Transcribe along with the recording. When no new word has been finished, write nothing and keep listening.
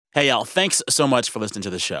Hey, y'all, thanks so much for listening to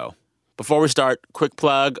the show. Before we start, quick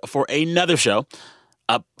plug for another show,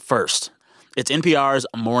 Up First. It's NPR's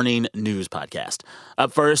morning news podcast.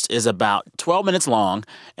 Up First is about 12 minutes long,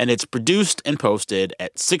 and it's produced and posted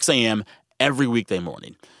at 6 a.m. every weekday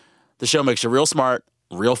morning. The show makes you real smart,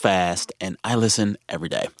 real fast, and I listen every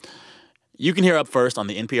day. You can hear Up First on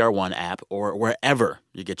the NPR One app or wherever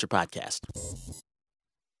you get your podcast.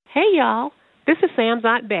 Hey, y'all. This is Sam's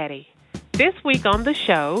Aunt Betty. This week on the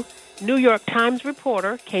show, New York Times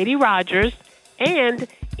reporter Katie Rogers and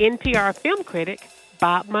NPR film critic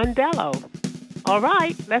Bob Mondello. All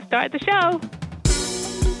right, let's start the show.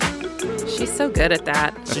 She's so good at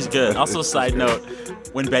that. She's good. Also, side note,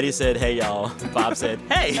 when Betty said, hey, y'all, Bob said,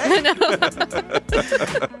 hey.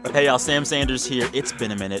 Hey, y'all, Sam Sanders here. It's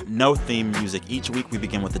been a minute. No theme music. Each week we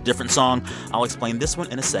begin with a different song. I'll explain this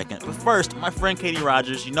one in a second. But first, my friend Katie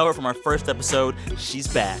Rogers, you know her from our first episode. She's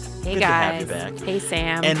back. Hey, good guys. to have you back. Hey,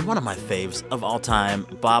 Sam. And one of my faves of all time,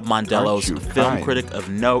 Bob Mondello's film critic of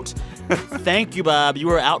note. Thank you, Bob. You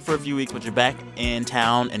were out for a few weeks, but you're back in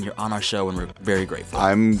town, and you're on our show, and we're very grateful.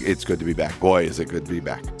 It's good to be back. Boy, is it good to be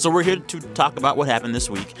back. So we're here to talk about what happened this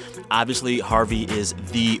week. Obviously, Harvey is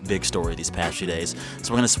the big story these past few days.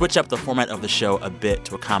 So we're going to switch up the format of the show a bit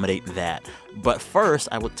to accommodate that. But first,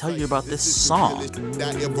 I will tell you about this song.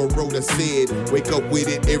 I ever wrote or said, wake up with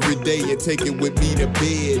it every day and take it with me to bed.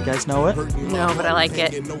 You guys know it? No, but I like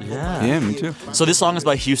it. Yeah, me too. So this song is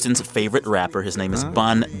by Houston's favorite rapper. His name is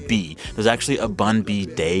Bun B. There's actually a Bun B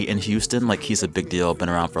Day in Houston. Like, he's a big deal, been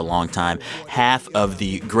around for a long time. Half of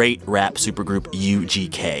the great rap supergroup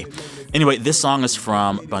UGK. Anyway, this song is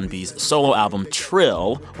from Bun B's solo album,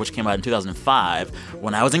 Trill, which came out in 2005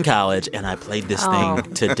 when I was in college, and I played this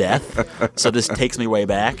thing to death. So this takes me way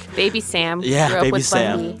back. Baby Sam. Yeah, grew up Baby with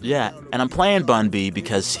Sam. Bun B. Yeah, and I'm playing Bun B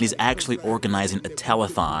because he's actually organizing a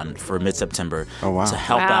telethon for mid-September to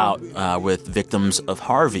help out with victims of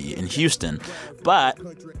Harvey in Houston. But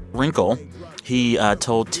Wrinkle, he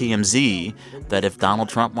told TMZ that if Donald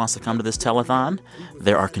Trump wants to come to this telethon,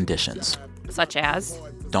 there are conditions. Such as?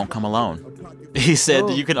 Don't come alone. He said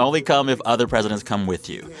that you can only come if other presidents come with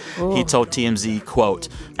you. He told TMZ, quote,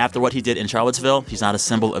 after what he did in Charlottesville, he's not a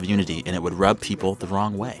symbol of unity, and it would rub people the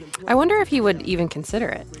wrong way. I wonder if he would even consider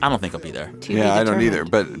it. I don't think he'll be there. I don't either.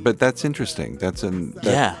 But that's interesting. That's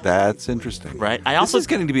interesting. Right. This is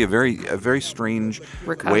getting to be a very strange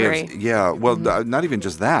recovery. way of not even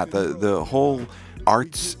just that. The whole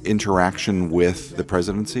arts interaction with the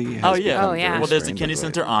presidency has become very Well, there's the strange Kennedy lately.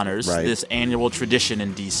 Center Honors, this annual tradition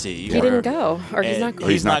in D.C. He didn't go, or he's not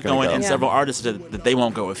going. He's not gonna going, go. and several artists said that they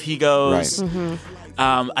won't go if he goes. Right.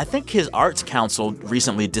 Mm-hmm. I think his arts council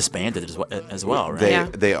recently disbanded as well,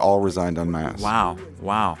 right? They all resigned en masse.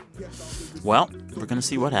 Wow. Well, we're going to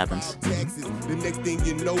see what happens.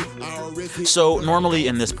 So normally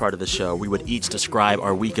in this part of the show, we would each describe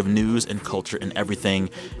our week of news and culture and everything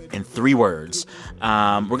in 3 words.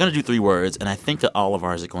 We're going to do 3 words, and I think that all of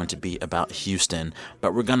ours are going to be about Houston.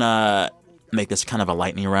 But we're going to make this kind of a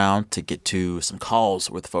lightning round to get to some calls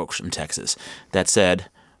with folks from Texas. That said,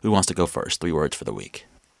 who wants to go first? 3 words for the week.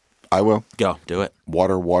 I will. Go. Do it.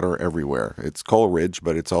 Water everywhere. It's Coleridge,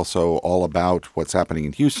 but it's also all about what's happening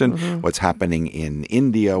in Houston, what's happening in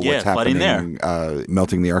India, what's happening there.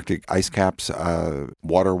 Melting the Arctic ice caps,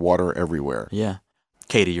 water everywhere. Yeah.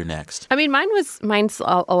 Katie, you're next. I mean, mine's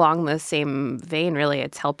along the same vein, really.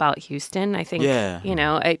 It's help out Houston. I think,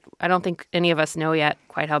 I don't think any of us know yet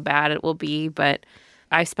quite how bad it will be, but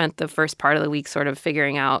I spent the first part of the week sort of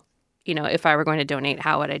figuring out, if I were going to donate,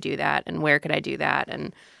 how would I do that and where could I do that?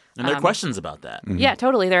 And there are questions about that. Mm-hmm. Yeah,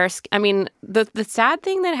 totally. The sad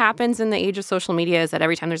thing that happens in the age of social media is that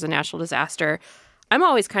every time there's a natural disaster, I'm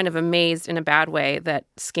always kind of amazed in a bad way that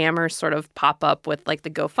scammers sort of pop up with like the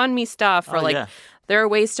GoFundMe stuff or there are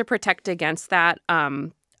ways to protect against that.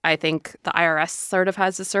 I think the IRS sort of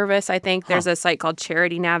has a service. I think there's a site called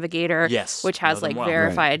Charity Navigator, which has like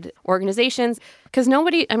verified organizations. Because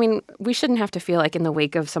we shouldn't have to feel like in the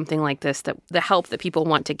wake of something like this that the help that people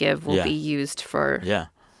want to give will be used for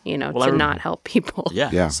to not help people.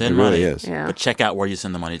 Yeah, send it money. really is. Yeah. But check out where you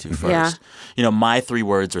send the money to first. Yeah. My 3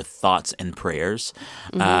 words are thoughts and prayers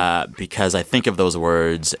because I think of those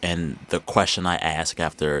words and the question I ask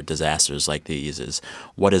after disasters like these is,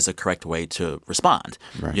 what is the correct way to respond?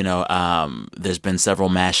 Right. There's been several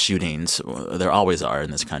mass shootings. There always are in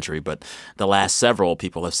this country, but the last several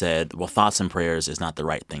people have said, well, thoughts and prayers is not the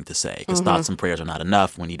right thing to say because thoughts and prayers are not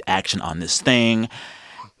enough. We need action on this thing.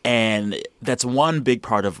 And that's one big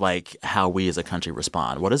part of like how we as a country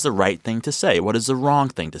respond. What is the right thing to say? What is the wrong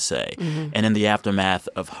thing to say? And in the aftermath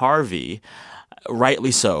of Harvey,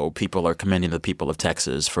 rightly so, people are commending the people of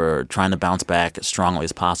Texas for trying to bounce back as strongly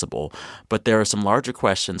as possible. But there are some larger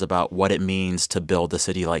questions about what it means to build a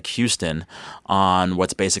city like Houston on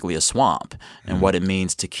what's basically a swamp, and what it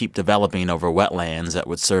means to keep developing over wetlands that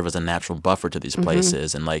would serve as a natural buffer to these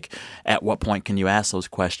places. And, like, at what point can you ask those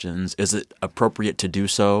questions? Is it appropriate to do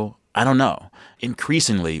so? I don't know.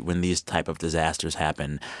 Increasingly, when these type of disasters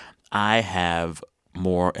happen, I have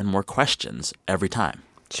more and more questions every time.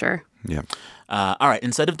 Sure. Yeah. All right.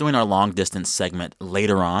 Instead of doing our long distance segment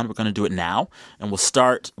later on, we're going to do it now. And we'll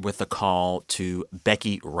start with a call to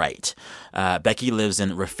Becky Wright. Becky lives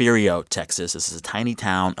in Refugio, Texas. This is a tiny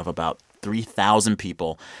town of about 3,000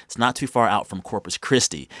 people. It's not too far out from Corpus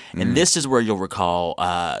Christi. And this is where you'll recall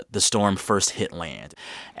the storm first hit land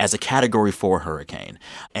as a Category 4 hurricane.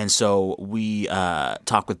 And so we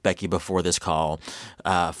talked with Becky before this call.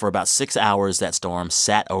 For about 6 hours, that storm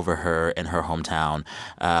sat over her in her hometown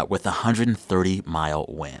with 130-mile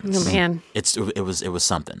winds. Oh, man. It was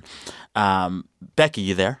something. Becky,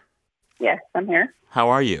 you there? Yes, I'm here. How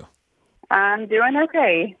are you? I'm doing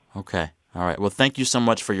okay. Okay. All right. Well, thank you so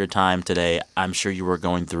much for your time today. I'm sure you were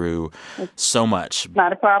going through so much.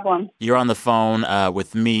 Not a problem. You're on the phone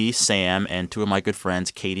with me, Sam, and two of my good friends,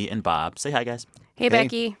 Katie and Bob. Say hi, guys. Hey,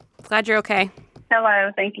 Becky. Glad you're okay.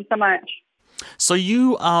 Hello. Thank you so much. So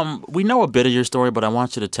you, we know a bit of your story, but I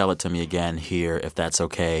want you to tell it to me again here, if that's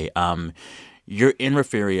okay. You're in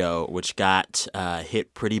Refugio, which got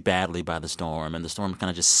hit pretty badly by the storm, and the storm kind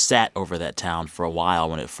of just sat over that town for a while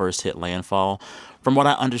when it first hit landfall. From what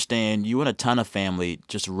I understand, you and a ton of family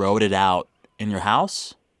just rode it out in your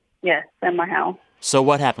house? Yes, in my house. So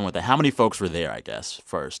what happened with that? How many folks were there, I guess,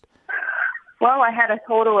 first? Well, I had a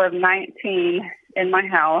total of 19 in my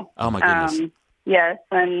house. Oh, my goodness. Yes,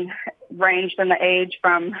 and ranged in the age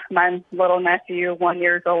from my little nephew, 1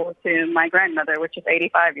 year old, to my grandmother, which is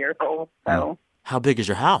 85 years old. So, How big is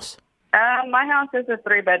your house? my house is a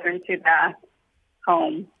 3-bedroom, 2-bath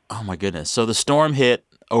home. Oh, my goodness. So the storm hit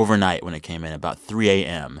overnight when it came in, about 3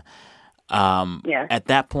 a.m. Yes. At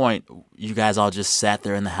that point, you guys all just sat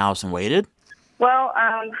there in the house and waited? Well,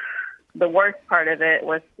 the worst part of it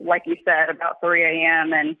was, like you said, about 3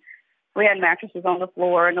 a.m., and we had mattresses on the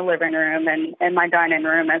floor in the living room and my dining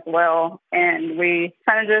room as well. And we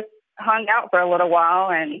kind of just hung out for a little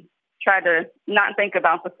while and tried to not think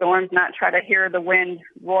about the storms, not try to hear the wind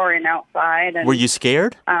roaring outside. And, were you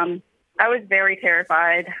scared? I was very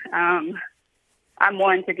terrified. I'm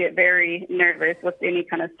one to get very nervous with any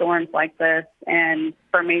kind of storms like this. And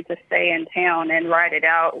for me to stay in town and ride it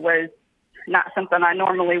out was not something I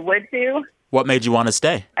normally would do. What made you want to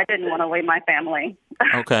stay? I didn't want to leave my family.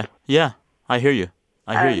 Okay. Yeah, I hear you.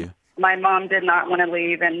 I hear you. My mom did not want to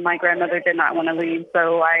leave, and my grandmother did not want to leave,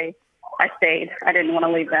 so I stayed. I didn't want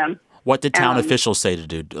to leave them. What did town officials say to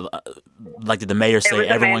do? Like, did the mayor say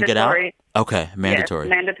everyone get out? Okay, mandatory.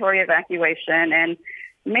 Yes, mandatory evacuation. And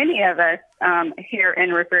many of us here in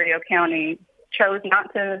Refugio County chose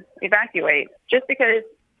not to evacuate just because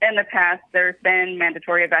in the past there's been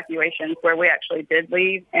mandatory evacuations where we actually did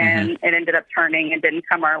leave and it ended up turning and didn't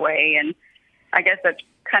come our way. And I guess that's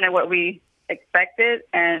kind of what we expected,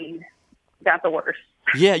 and got the worst.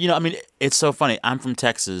 Yeah, I mean, it's so funny. I'm from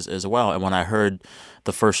Texas as well, and when I heard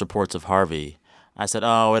the first reports of Harvey, I said,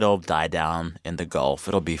 oh, it'll die down in the Gulf.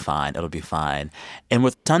 It'll be fine. It'll be fine. And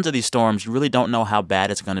with tons of these storms, you really don't know how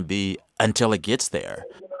bad it's going to be until it gets there.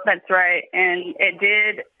 That's right. And it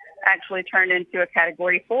did actually turn into a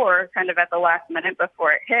Category 4 kind of at the last minute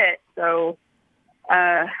before it hit. So,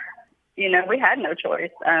 we had no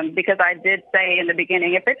choice because I did say in the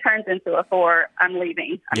beginning, if it turns into a 4, I'm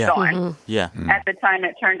leaving. I'm gone. Yeah. At the time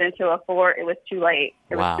it turned into a 4, it was too late.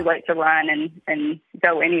 It was too late to run and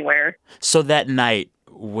go anywhere. So that night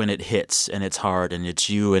when it hits and it's hard and it's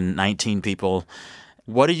you and 19 people,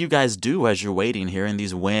 what do you guys do as you're waiting, hearing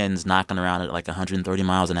these winds knocking around at like 130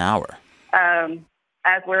 miles an hour?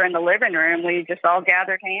 As we're in the living room, we just all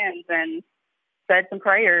gathered hands and said some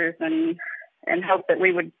prayers and hoped that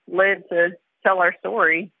we would live to tell our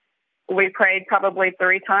story. We prayed probably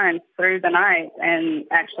 3 times through the night and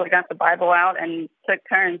actually got the Bible out and took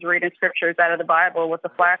turns reading scriptures out of the Bible with a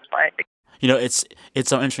flashlight. It's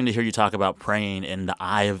so interesting to hear you talk about praying in the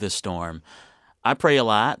eye of this storm. I pray a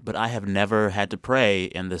lot, but I have never had to pray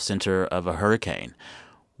in the center of a hurricane.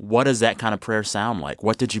 What does that kind of prayer sound like?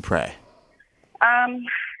 What did you pray?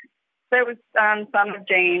 There was some of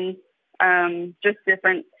James, just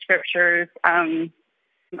different scriptures.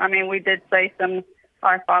 We did say some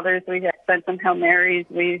Our Fathers. We said some Hail Marys.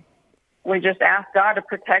 We just asked God to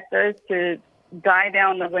protect us, to die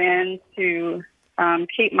down the wind, to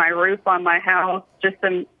keep my roof on my house, just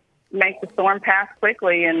to make the storm pass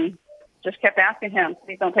quickly and just kept asking him,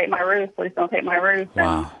 please don't take my roof, please don't take my roof.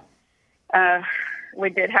 Wow. And we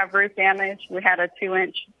did have roof damage. We had a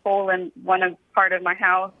 2-inch hole in part of my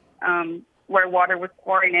house where water was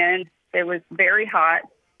pouring in. It was very hot.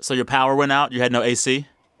 So your power went out? You had no AC?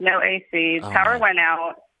 No AC. Power went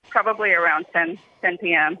out probably around 10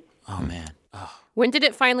 p.m. Oh, man. Oh. When did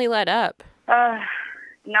it finally let up?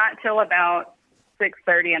 Not till about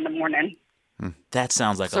 6:30 in the morning. That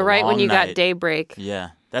sounds like a long So right when you night. got daybreak. Yeah,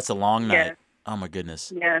 that's a long night. Yes. Oh, my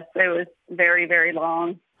goodness. Yes, it was very, very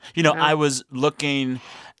long. You know, I was looking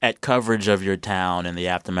at coverage of your town in the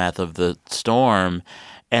aftermath of the storm,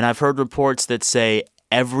 and I've heard reports that say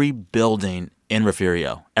every building in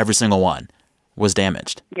Refugio, every single one, was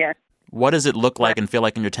damaged. Yes. What does it look like and feel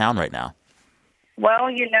like in your town right now? Well,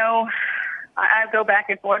 I go back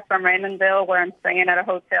and forth from Raymondville, where I'm staying at a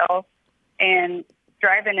hotel, and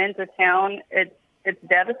driving into town, it's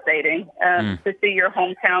devastating to see your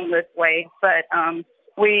hometown this way. But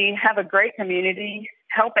we have a great community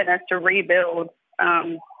helping us to rebuild.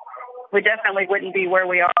 We definitely wouldn't be where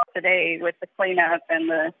we are today with the cleanup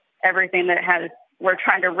and everything we're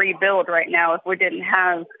trying to rebuild right now if we didn't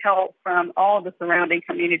have help from all the surrounding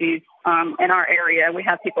communities in our area. We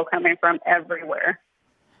have people coming from everywhere.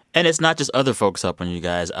 And it's not just other folks helping you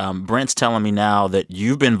guys. Brent's telling me now that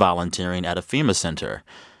you've been volunteering at a FEMA center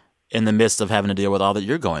in the midst of having to deal with all that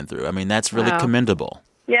you're going through. I mean, that's really commendable.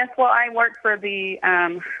 Yes, well, I work for the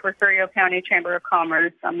Refugio County Chamber of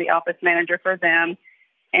Commerce. I'm the office manager for them,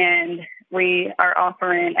 and we are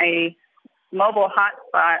offering a mobile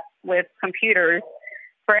hotspot with computers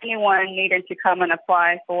for anyone needing to come and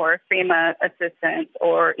apply for FEMA assistance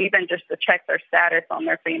or even just to check their status on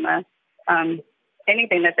their FEMA.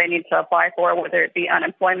 Anything that they need to apply for, whether it be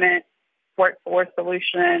unemployment, workforce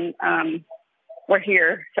solution, we're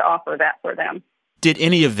here to offer that for them. Did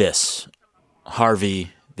any of this,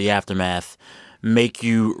 Harvey, the aftermath, make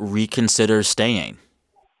you reconsider staying?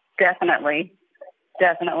 Definitely.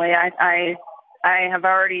 I have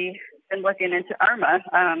already been looking into Irma.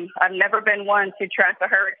 I've never been one to track a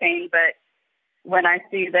hurricane, but when I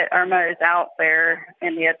see that Irma is out there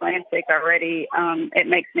in the Atlantic already, it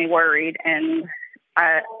makes me worried, and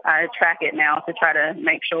I track it now to try to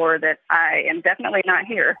make sure that I am definitely not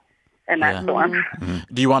here in that storm.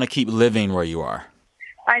 Mm-hmm. Do you want to keep living where you are?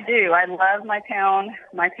 I do. I love my town.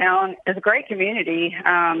 My town is a great community.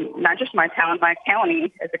 Not just my town, my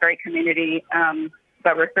county is a great community.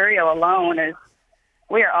 But Refugio alone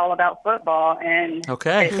we are all about football, and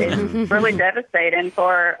it's really devastating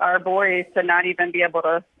for our boys to not even be able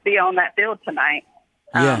to be on that field tonight.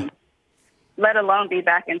 Let alone be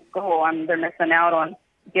back in school. They're missing out on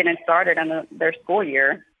getting started in their school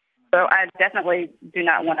year. So I definitely do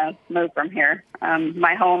not want to move from here.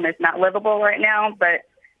 My home is not livable right now, but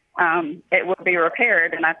it will be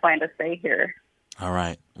repaired, and I plan to stay here. All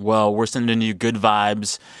right. Well, we're sending you good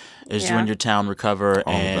vibes as you and your town recover,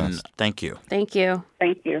 and thank you. Thank you.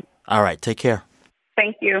 Thank you. All right. Take care.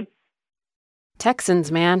 Thank you.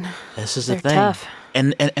 Texans, man. This is They're the thing. tough.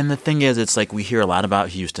 And the thing is, it's like we hear a lot about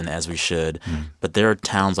Houston, as we should, but there are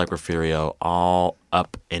towns like Refugio all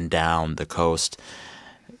up and down the coast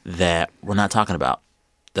that we're not talking about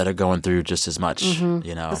that are going through just as much,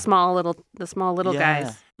 you know. The small little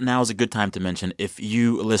guys. Now is a good time to mention, if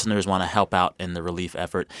you listeners want to help out in the relief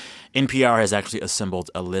effort, NPR has actually assembled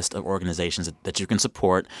a list of organizations that you can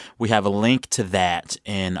support. We have a link to that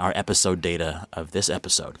in our episode data of this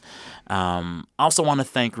episode. Also want to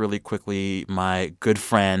thank really quickly my good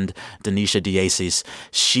friend, Denisha Diasis.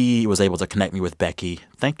 She was able to connect me with Becky.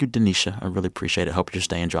 Thank you, Denisha. I really appreciate it. Hope you're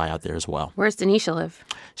staying dry out there as well. Where's Denisha live?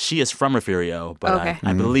 She is from Refugio, but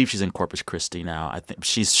I believe she's in Corpus Christi now. I think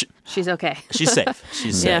she's okay. She's safe.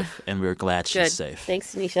 She's safe, and we're glad she's safe.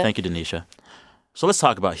 Thanks, Denisha. Thank you, Denisha. So let's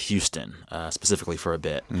talk about Houston specifically for a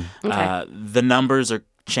bit. The numbers are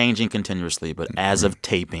changing continuously, but as of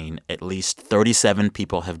taping, at least 37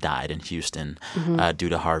 people have died in Houston due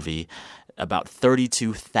to Harvey. About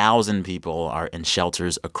 32,000 people are in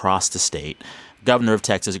shelters across the state. Governor of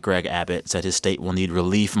Texas, Greg Abbott, said his state will need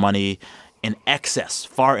relief money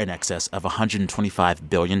far in excess of $125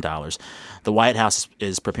 billion. The White House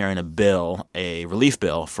is preparing a relief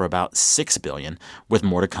bill for about $6 billion, with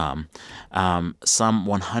more to come. Some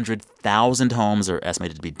 100,000 homes are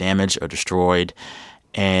estimated to be damaged or destroyed.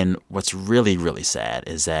 And what's really, really sad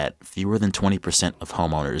is that fewer than 20% of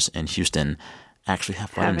homeowners in Houston actually have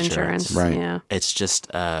flood insurance. Right. Yeah. It's just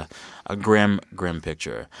a grim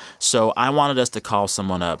picture. So I wanted us to call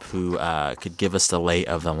someone up who could give us the lay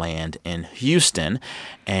of the land in Houston.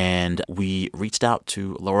 And we reached out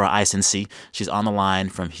to Laura Isensee. She's on the line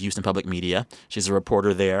from Houston Public Media. She's a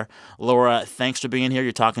reporter there. Laura, thanks for being here.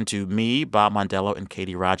 You're talking to me, Bob Mondello, and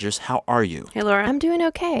Katie Rogers. How are you? Hey, Laura. I'm doing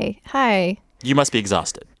okay. Hi. You must be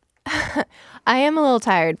exhausted. I am a little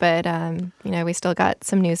tired, but, we still got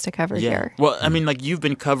some news to cover here. Well, I mean, like, you've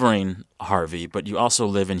been covering Harvey, but you also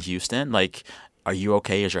live in Houston. Like, are you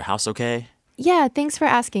okay? Is your house okay? Yeah, thanks for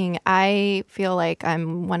asking. I feel like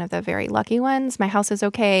I'm one of the very lucky ones. My house is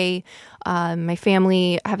okay. My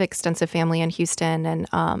family, I have extensive family in Houston,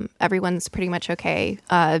 and everyone's pretty much okay.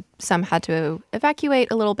 Some had to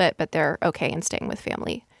evacuate a little bit, but they're okay and staying with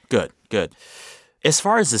family. Good. As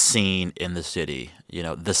far as the scene in the city,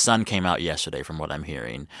 the sun came out yesterday from what I'm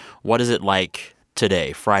hearing. What is it like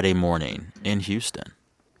today, Friday morning, in Houston?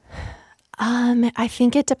 I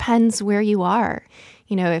think it depends where you are.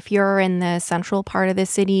 If you're in the central part of the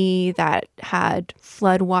city that had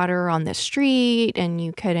flood water on the street and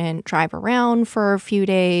you couldn't drive around for a few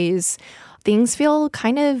days, things feel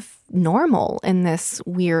kind of normal in this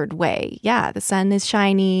weird way. Yeah, the sun is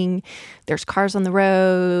shining. There's cars on the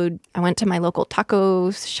road. I went to my local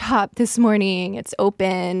taco shop this morning. It's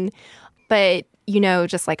open. But,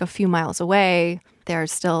 just like a few miles away,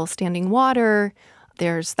 there's still standing water.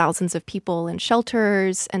 There's thousands of people in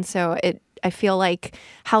shelters. And so I feel like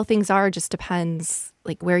how things are just depends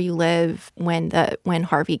like where you live when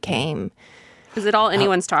Harvey came. Is it all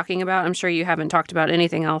anyone's talking about? I'm sure you haven't talked about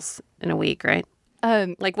anything else in a week, right?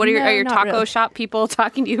 Like, what are your taco really. shop people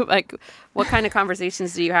talking to you? Like, what kind of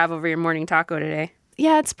conversations do you have over your morning taco today?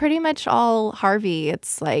 Yeah, it's pretty much all Harvey.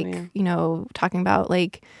 It's like, talking about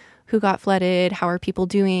like who got flooded, how are people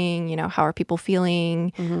doing, how are people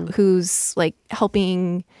feeling, who's like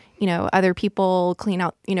helping, other people clean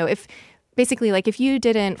out, if basically like if you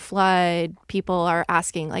didn't flood, people are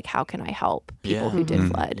asking like, how can I help people who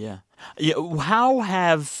did flood? Yeah. How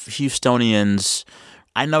have Houstonians...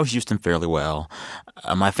 I know Houston fairly well.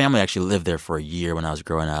 My family actually lived there for a year when I was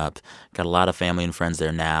growing up. Got a lot of family and friends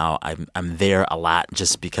there now. I'm there a lot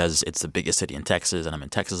just because it's the biggest city in Texas, and I'm in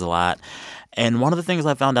Texas a lot. And one of the things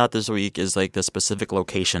I found out this week is like the specific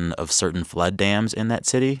location of certain flood dams in that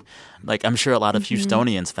city. Like, I'm sure a lot of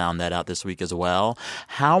Houstonians found that out this week as well.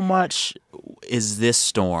 How much is this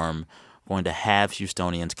storm going to have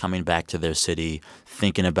Houstonians coming back to their city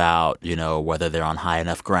thinking about, whether they're on high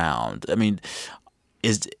enough ground? I mean,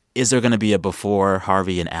 is there going to be a before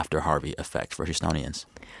Harvey and after Harvey effect for Houstonians?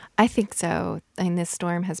 I think so. I mean, this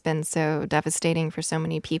storm has been so devastating for so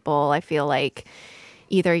many people. I feel like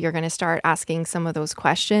either you're going to start asking some of those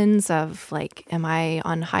questions of like, am I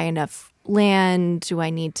on high enough land? Do I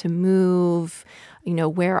need to move?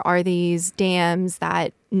 Where are these dams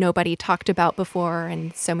that nobody talked about before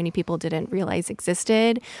and so many people didn't realize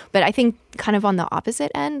existed? But I think kind of on the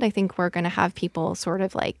opposite end, I think we're going to have people sort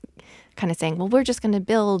of like kind of saying, well, we're just going to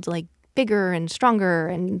build like bigger and stronger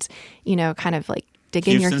and, kind of like dig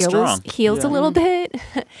in your heels a little bit.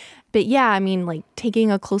 But yeah, I mean, like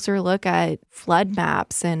taking a closer look at flood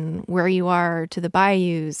maps and where you are to the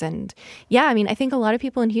bayous. And yeah, I mean, I think a lot of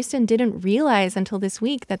people in Houston didn't realize until this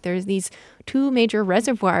week that there's these two major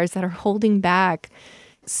reservoirs that are holding back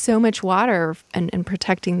so much water and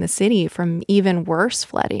protecting the city from even worse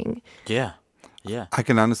flooding. Yeah. I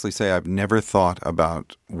can honestly say I've never thought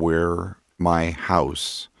about where my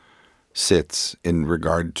house sits in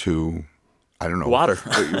regard to, I don't know, water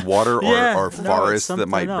or forests that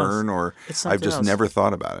might burn, or I've just never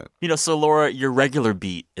thought about it. So Laura, your regular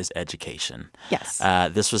beat is education. Yes.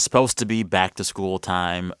 This was supposed to be back to school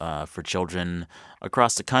time for children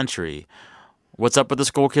across the country. What's up with the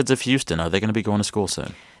school kids of Houston? Are they going to be going to school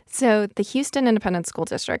soon? So the Houston Independent School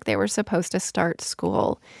District, they were supposed to start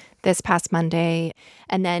school this past Monday.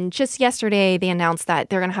 And then just yesterday, they announced that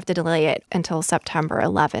they're going to have to delay it until September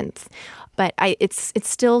 11th. But it's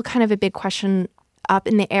still kind of a big question up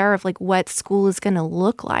in the air of like what school is going to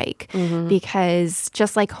look like. Because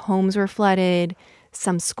just like homes were flooded,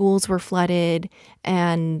 some schools were flooded,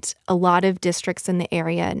 and a lot of districts in the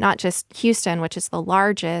area, not just Houston, which is the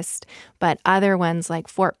largest, but other ones like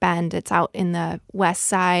Fort Bend, it's out in the west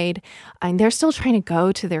side, and they're still trying to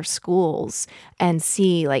go to their schools and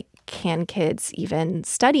see, like, can kids even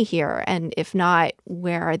study here? And if not,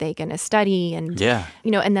 where are they going to study? And,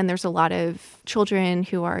 and then there's a lot of children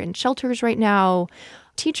who are in shelters right now,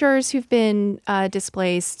 teachers who've been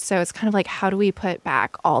displaced. So it's kind of like, how do we put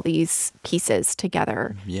back all these pieces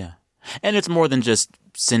together? Yeah. And it's more than just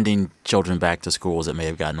sending children back to schools that may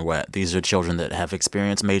have gotten wet. These are children that have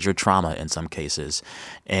experienced major trauma in some cases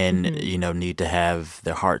and, need to have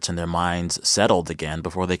their hearts and their minds settled again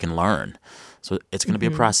before they can learn. So it's going to be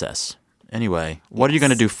a process. Anyway, what are you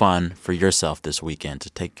going to do fun for yourself this weekend to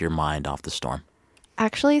take your mind off the storm?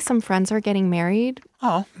 Actually, some friends are getting married.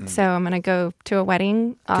 Oh. So I'm going to go to a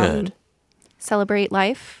wedding. Good. Celebrate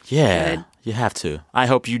life. Yeah, Good. you have to. I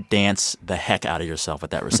hope you dance the heck out of yourself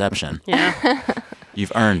at that reception. Yeah.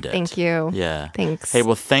 You've earned it. Thank you. Yeah. Thanks. Hey,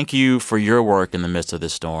 well, thank you for your work in the midst of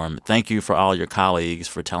this storm. Thank you for all your colleagues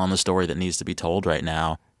for telling the story that needs to be told right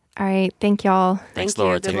now. All right. Thank y'all. Thanks, Thank you.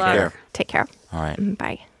 Laura. Good Take luck. care. Take care. All right.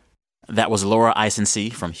 Bye. That was Laura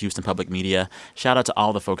Isensee from Houston Public Media. Shout out to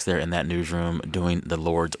all the folks there in that newsroom doing the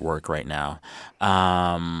Lord's work right now.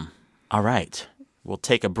 All right. We'll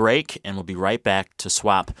take a break, and we'll be right back to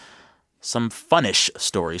swap some funnish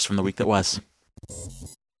stories from the week that was.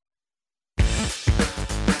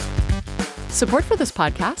 Support for this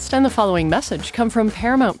podcast and the following message come from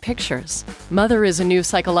Paramount Pictures. Mother is a new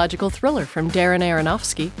psychological thriller from Darren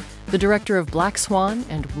Aronofsky, the director of Black Swan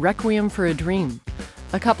and Requiem for a Dream.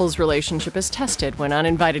 A couple's relationship is tested when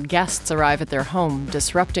uninvited guests arrive at their home,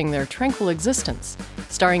 disrupting their tranquil existence.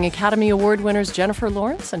 Starring Academy Award winners Jennifer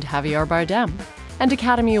Lawrence and Javier Bardem, and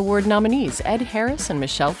Academy Award nominees Ed Harris and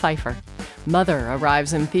Michelle Pfeiffer. Mother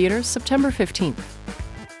arrives in theaters September 15th.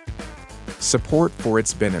 Support for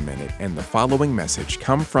It's Been a Minute and the following message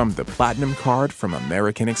come from the Platinum Card from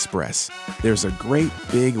American Express. There's a great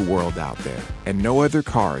big world out there, and no other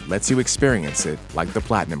card lets you experience it like the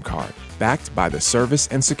Platinum Card, backed by the service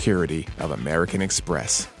and security of American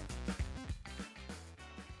Express.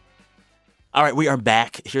 All right, we are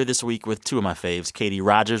back here this week with two of my faves, Katie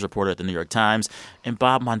Rogers, reporter at the New York Times, and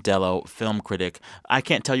Bob Mondello, film critic. I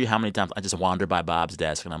can't tell you how many times I just wander by Bob's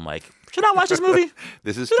desk and I'm like, should I watch this movie?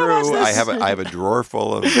 This is Should I watch true. this? I have a drawer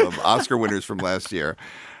full of Oscar winners from last year.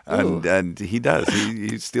 And he does.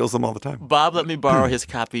 He steals them all the time. Bob let me borrow his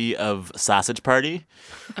copy of Sausage Party.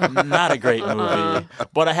 Not a great movie,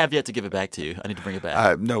 but I have yet to give it back to you. I need to bring it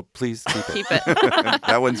back. No, please keep it. Keep it.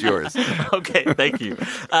 That one's yours. Okay, thank you.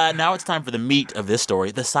 Now it's time for the meat of this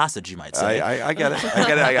story, the sausage, you might say. I get it. I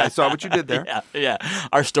get it. I saw what you did there. Yeah.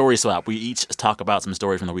 Our story swap. We each talk about some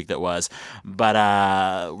stories from the week that was, but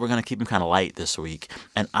we're going to keep them kind of light this week.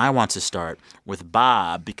 And I want to start with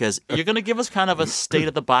Bob because you're going to give us kind of a state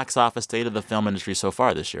of the box office, state of the film industry so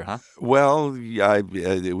far this year, huh? Well,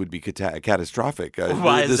 it would be catastrophic.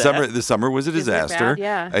 Why is that? The summer was a disaster. bad?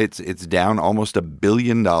 Yeah. It's down almost $1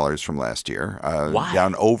 billion from last year. Why?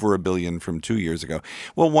 Down over $1 billion from 2 years ago.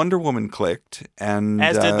 Well, Wonder Woman clicked, and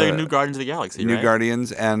As did the new Guardians of the Galaxy, New right?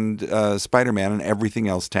 Guardians and Spider-Man, and everything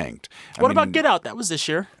else tanked. What about Get Out? That was this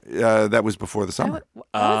year. That was before the summer.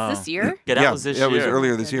 That was this year? Get Out was this year. it was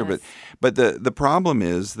earlier this year. But the problem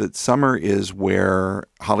is that summer is where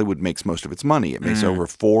Hollywood makes most of its money. It makes over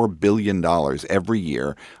 $4 billion every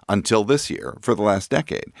year until this year for the last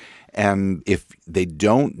decade. And if they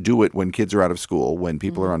don't do it when kids are out of school, when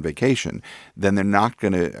people are on vacation, then they're not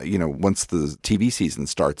going to, once the TV season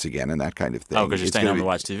starts again and that kind of thing. Oh, because you're staying home to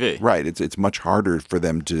watch TV. Right. It's much harder for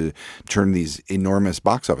them to turn these enormous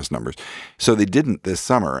box office numbers. So they didn't this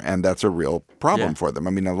summer, and that's a real problem for them.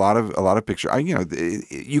 I mean, a lot of pictures.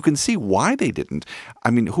 You can see why they didn't.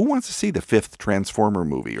 I mean, who wants to see the fifth Transformer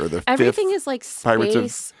movie or the Everything fifth is like Pirates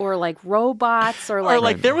space or like robots or like. Or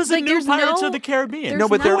like there was a like, new there's Pirates no- of the Caribbean. there's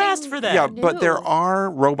Who no- asked for that? Yeah, but there No.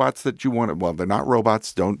 are robots that you want to. Well, they're not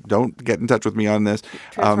robots. Don't get in touch with me on this.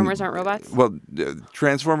 Transformers aren't robots? Well,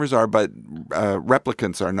 Transformers are, but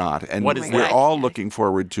replicants are not. And What is we're that? all looking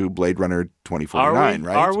forward to Blade Runner 2049,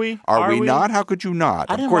 right? Are we? Are Are we we? not? How could you not?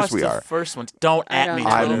 I of didn't course watch we the are. first one. Don't I at don't me. know.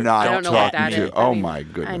 Twitter. I'm not I don't know what talking that to. is. Oh I mean, my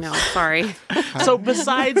goodness. I know. Sorry. So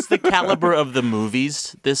besides the caliber of the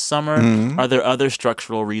movies this summer, are there other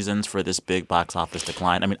structural reasons for this big box office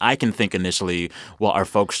decline? I mean, I can think initially, well, are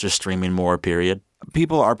folks just streaming more, period?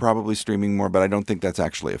 People are probably streaming more, but I don't think that's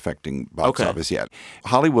actually affecting box Okay. office yet.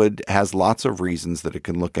 Hollywood has lots of reasons that it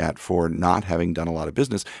can look at for not having done a lot of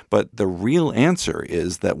business, but the real answer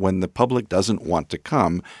is that when the public doesn't want to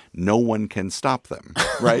come, no one can stop them,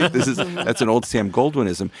 right? That's an old Sam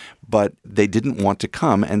Goldwyn-ism, but they didn't want to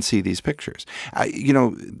come and see these pictures.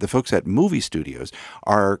 The folks at movie studios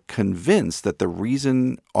are convinced that the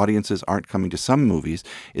reason audiences aren't coming to some movies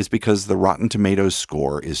is because the Rotten Tomatoes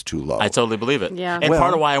score is too low. I totally believe it. Yeah. And Well-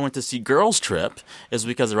 part of why I went to see Girls Trip is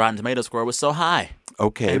because the Rotten Tomatoes score was so high.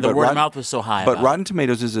 Okay, And the but word of Rotten- mouth was so high. But about Rotten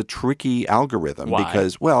Tomatoes is a tricky algorithm Why?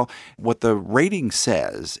 because, well, what the rating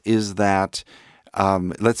says is that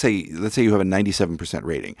let's say you have a 97%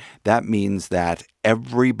 rating. That means that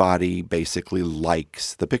everybody basically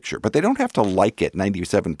likes the picture, but they don't have to like it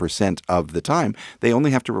 97% of the time. They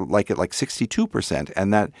only have to like it like 62%,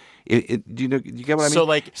 and that do you get what I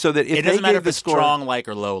mean? So that it doesn't matter if it's strong like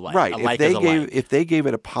or low like. Right. If they gave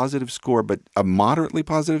it a positive score, but a moderately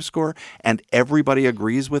positive score, and everybody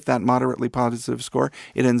agrees with that moderately positive score,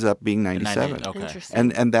 it ends up being 97. Okay.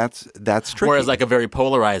 And that's tricky. Whereas like a very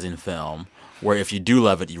polarizing film, where if you do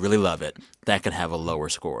love it, you really love it, that can have a lower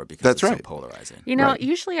score because it's so polarizing. You know,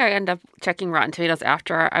 usually I end up checking Rotten Tomatoes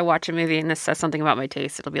after I watch a movie and this says something about my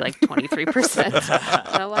taste. It'll be like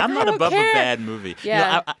 23%. I'm not above a bad movie.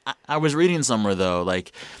 Yeah. You know, I was reading somewhere, though,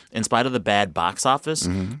 like, in spite of the bad box office,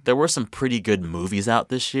 there were some pretty good movies out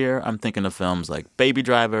this year. I'm thinking of films like Baby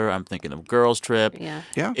Driver. I'm thinking of Girls Trip. Yeah.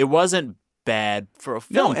 It wasn't bad for a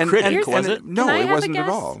film critic, was it? No, it wasn't at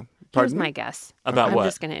all. Here's my guess. About what? I'm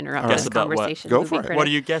just going to interrupt this conversation. Go for it. What are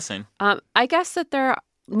you guessing? I guess that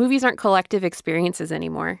movies aren't collective experiences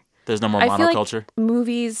anymore. There's no more I feel monoculture? like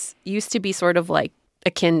movies used to be sort of like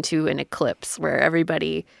akin to an eclipse where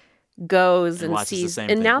everybody goes and watches sees. the same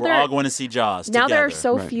and thing. now We're all going to see Jaws now together. there are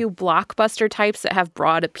so few blockbuster types that have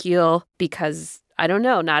broad appeal because I don't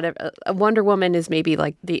know. Not a Wonder Woman is maybe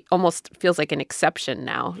like almost feels like an exception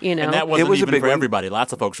now. You know, and that wasn't it was even a big for one. everybody.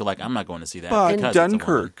 Lots of folks were like, "I'm not going to see that." But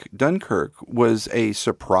Dunkirk was a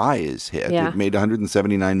surprise hit. Yeah. It made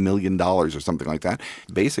 $179 million or something like that,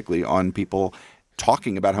 basically on people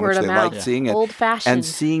talking about how Word much of they mouth. liked seeing it Old-fashioned. and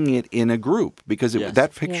seeing it in a group because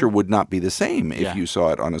that picture would not be the same if you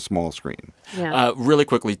saw it on a small screen. Yeah. Really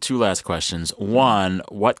quickly, two last questions. One,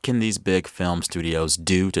 what can these big film studios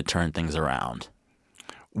do to turn things around?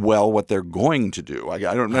 Well, what they're going to do,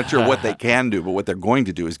 I'm not sure what they can do, but what they're going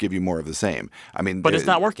to do is give you more of the same. I mean, but it's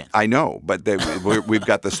not working. I know, but we've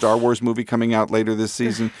got the Star Wars movie coming out later this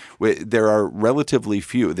season. There are relatively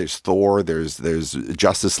few. There's Thor. There's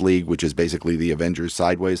Justice League, which is basically the Avengers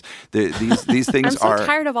sideways. These things I'm are. so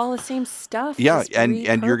tired of all the same stuff. Yeah, and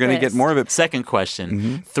you're going to get more of it. Second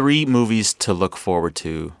question: 3 movies to look forward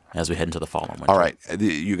to as we head into the fall and winter. All right,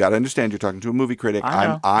 you got to understand. You're talking to a movie critic. I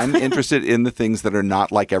know. I'm interested in the things that are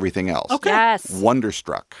not like everything else. Okay. Yes.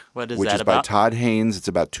 Wonderstruck. What is which that is about? by Todd Haynes. It's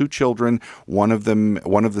about 2 children. One of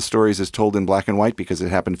the stories is told in black and white because it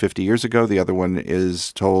happened 50 years ago. The other one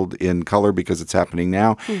is told in color because it's happening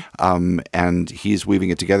now. And he's weaving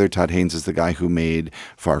it together. Todd Haynes is the guy who made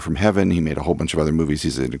Far From Heaven. He made a whole bunch of other movies.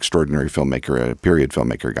 He's an extraordinary filmmaker, a period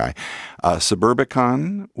filmmaker guy.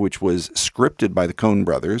 Suburbicon, which was scripted by the Coen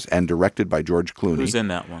brothers and directed by George Clooney. Who's in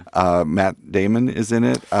that one? Matt Damon is in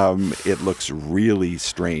it. It looks really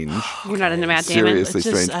strange. You're not into Matt Damon? Seriously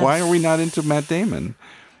strange. Why are we not into Matt Damon?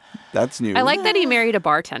 That's new. I like that he married a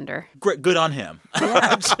bartender. Great, good on him.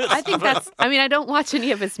 I think that's. I mean, I don't watch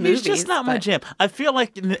any of his movies. He's just not my jam. I feel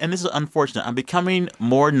like, and this is unfortunate, I'm becoming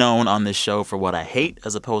more known on this show for what I hate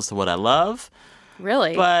as opposed to what I love.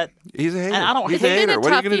 Really? But he's a hater. And I don't he's hate a hater.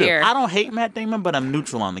 What are you going to do? I don't hate Matt Damon, but I'm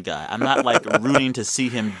neutral on the guy. I'm not like rooting to see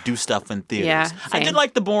him do stuff in theaters. Yeah, I did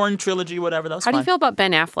like the Bourne trilogy, whatever. That was How do fine. you feel about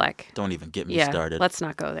Ben Affleck? Don't even get me Yeah, started. let's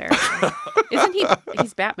not go there. Isn't he?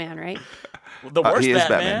 He's Batman, right? The worst he is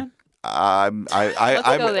Batman.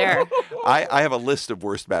 Let's go there. I have a list of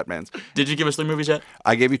worst Batmans. Did you give us 3 movies yet?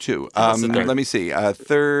 I gave you 2. What's the third? Let me see.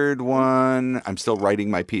 Third one, I'm still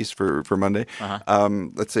writing my piece for Monday.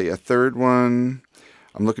 Let's see. A third one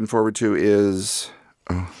I'm looking forward to is...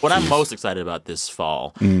 What I'm most excited about this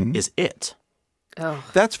fall is It. Oh,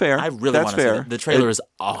 That's fair. I really want to see it. The trailer is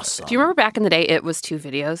awesome. do you remember back in the day? It was 2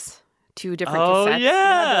 videos, 2 different cassettes. You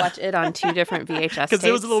had to watch it on 2 different VHS tapes. Because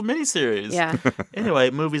it was a little miniseries. Yeah. Anyway,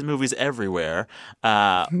 movies everywhere.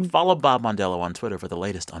 Follow Bob Mondello on Twitter for the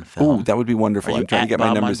latest on film. Oh, that would be wonderful. Are you I'm trying to at get my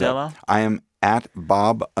Bob numbers Mondello? up. I am at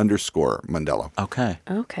Bob_Mondello. Okay.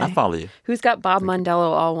 Okay. I follow you. Who's got Bob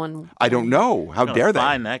Mondello all one? I don't know. How dare they?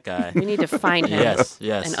 Find that guy. We need to find him. Yes.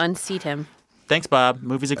 And unseat him. Thanks, Bob.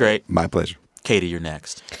 Movies are great. My pleasure. Katie, you're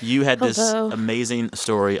next. You had this Hello. amazing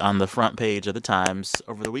story on the front page of the Times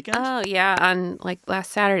over the weekend. Oh, yeah, on like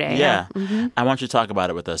last Saturday. Yeah. Mm-hmm. I want you to talk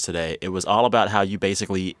about it with us today. It was all about how you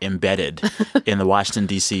basically embedded in the Washington,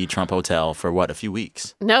 D.C. Trump Hotel for, a few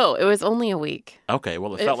weeks? No, it was only a week. Okay,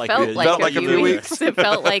 well, it It felt like a few weeks. It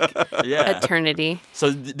felt like Yeah. eternity.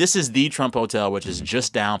 So this is the Trump Hotel, which is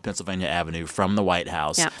just down Pennsylvania Avenue from the White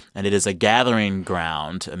House. Yeah. And it is a gathering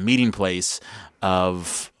ground, a meeting place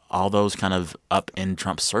of all those kind of up in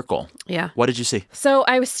Trump's circle. Yeah. What did you see? So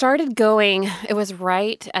I started going, it was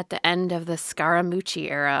right at the end of the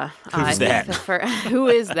Scaramucci era. Who's that? Who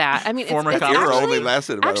is that? I mean, Former it's cop. Era actually, only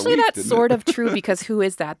lasted about a actually week, that's didn't sort it? of true because who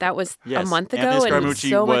is that? That was Yes. a month ago. Anthony and Scaramucci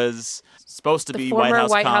so much, was Supposed to The be former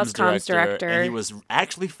White House comms comms director, director. and he was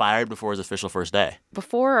actually fired before his official first day.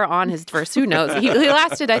 Before or on his first, who knows? He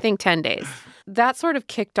lasted, I think, 10 days. That sort of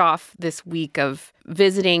kicked off this week of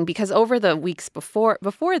visiting because over the weeks before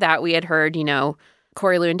that, we had heard,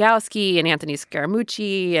 Corey Lewandowski and Anthony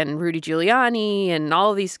Scaramucci and Rudy Giuliani and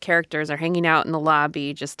all of these characters are hanging out in the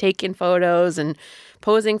lobby, just taking photos and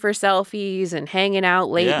posing for selfies and hanging out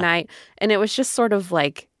late night. And it was just sort of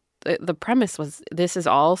like the premise was this is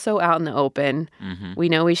all so out in the open. Mm-hmm. We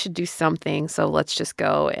know we should do something, so let's just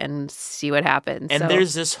go and see what happens. And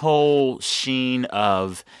there's this whole sheen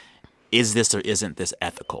of, is this or isn't this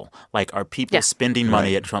ethical? Like, are people spending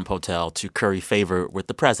money at Trump Hotel to curry favor with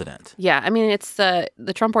the president? Yeah, I mean, it's the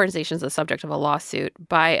Trump Organization is the subject of a lawsuit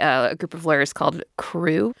by a group of lawyers called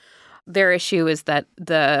Crew. Their issue is that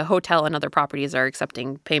the hotel and other properties are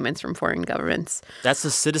accepting payments from foreign governments. That's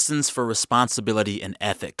the Citizens for Responsibility and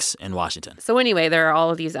Ethics in Washington. So anyway, there are all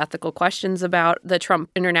of these ethical questions about the Trump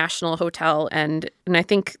International Hotel. And I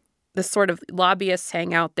think this sort of lobbyists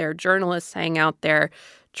hang out there, journalists hang out there,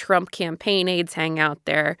 Trump campaign aides hang out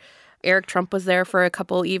there. Eric Trump was there for a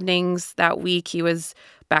couple evenings that week. He was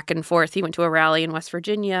back and forth. He went to a rally in West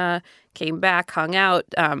Virginia, came back, hung out,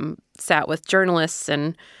 sat with journalists,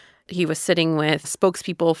 and he was sitting with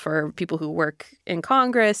spokespeople for people who work in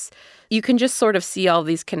Congress. You can just sort of see all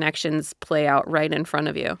these connections play out right in front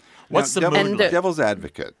of you. What's the devil's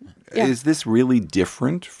advocate? Yeah. Is this really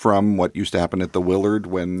different from what used to happen at the Willard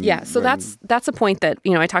when? Yeah, so that's a point that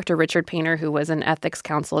I talked to Richard Painter, who was an ethics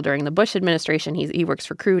counsel during the Bush administration. He works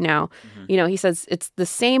for Crew now. Mm-hmm. He says it's the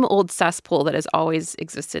same old cesspool that has always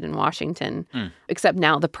existed in Washington, except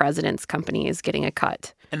now the president's company is getting a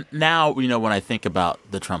cut. And now, when I think about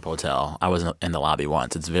the Trump Hotel, I was in the lobby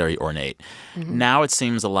once. It's very ornate. Mm-hmm. Now it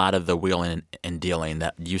seems a lot of the wheeling and dealing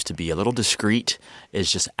that used to be a little discreet is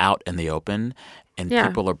just out in the open. And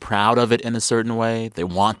people are proud of it in a certain way. They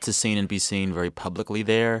want to seen and be seen very publicly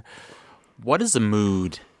there. What is the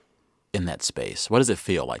mood in that space? What does it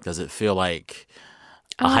feel like? Does it feel like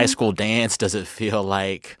a high school dance? Does it feel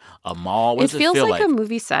like a mall? What does it feel like? It feels like a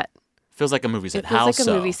movie set. Feels like a movie set. It feels like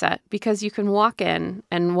a movie set because you can walk in,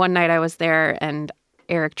 and one night I was there, and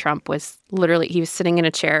Eric Trump was he was sitting in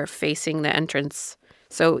a chair facing the entrance.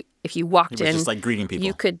 So if you walked in, he was just like greeting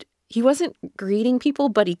people. He wasn't greeting people,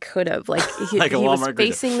 but he could have. Like he was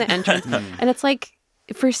facing the entrance, and it's like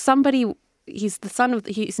for somebody. He's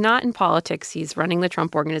not in politics. He's running the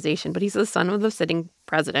Trump Organization, but he's the son of the sitting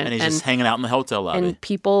president. And he's just hanging out in the hotel lobby. And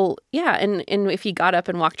people, and if he got up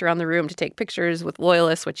and walked around the room to take pictures with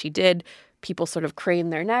loyalists, which he did, people sort of crane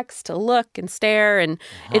their necks to look and stare. And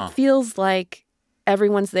it feels like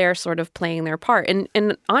everyone's there sort of playing their part.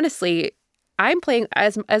 And honestly, I'm playing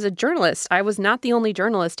as a journalist. I was not the only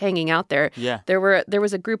journalist hanging out there. Yeah. There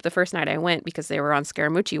was a group the first night I went because they were on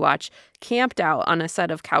Scaramucci watch, camped out on a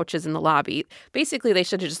set of couches in the lobby. Basically, they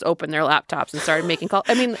should have just opened their laptops and started making calls.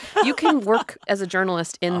 I mean, you can work as a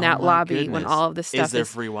journalist in that lobby when all of this stuff is. There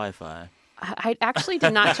free Wi-Fi? I actually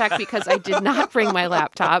did not check because I did not bring my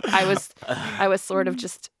laptop. I was sort of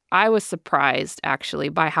just. I was surprised, actually,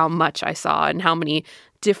 by how much I saw and how many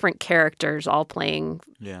different characters all playing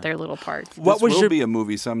their little parts. This will be a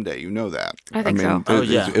movie someday. You know that. I think so.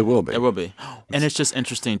 It will be. It will be. And it's just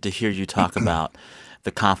interesting to hear you talk about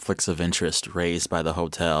the conflicts of interest raised by the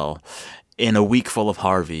hotel. In a week full of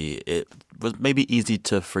Harvey, it was maybe easy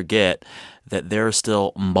to forget that there are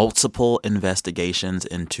still multiple investigations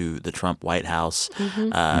into the Trump White House,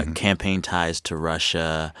 campaign ties to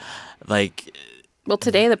Russia. Well,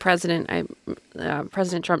 today President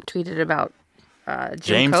Trump tweeted about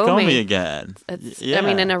James Comey again. I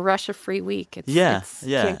mean, in a Russia-free week. Can't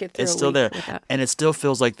get through it's still there. And it still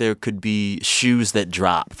feels like there could be shoes that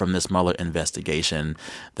drop from this Mueller investigation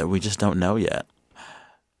that we just don't know yet.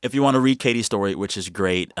 If you want to read Katie's story, which is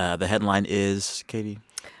great, the headline is, Katie?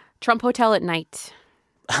 Trump Hotel at Night.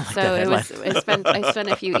 I spent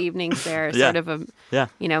a few evenings there, sort of a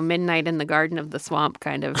midnight in the Garden of the Swamp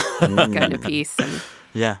kind of piece. And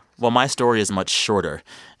well, my story is much shorter.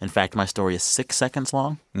 In fact, my story is 6 seconds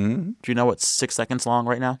long. Mm-hmm. Do you know what's 6 seconds long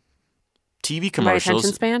right now? TV commercials. My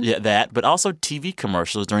attention span? Yeah, that, but also TV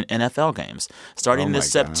commercials during NFL games. Starting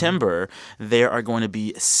this September, there are going to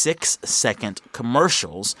be 6-second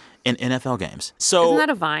commercials in NFL games. So isn't that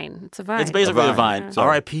a Vine? It's a Vine. It's basically a Vine.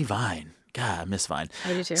 R.I.P. Vine. God, I miss Vine.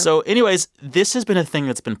 I do too. So anyways, this has been a thing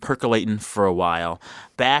that's been percolating for a while.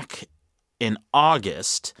 Back in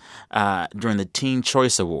August, during the Teen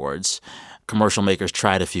Choice Awards, commercial makers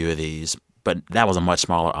tried a few of these, but that was a much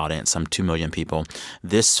smaller audience, some 2 million people.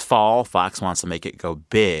 This fall, Fox wants to make it go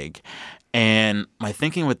big. And my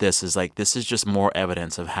thinking with this is like, this is just more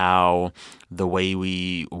evidence of how the way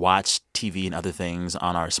we watch TV and other things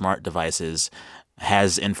on our smart devices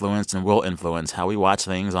has influenced and will influence how we watch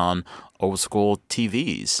things on old school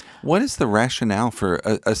TVs. What is the rationale for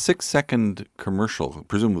a 6-second commercial?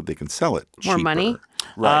 Presumably they can sell it cheaper. More money?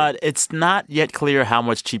 Right. It's not yet clear how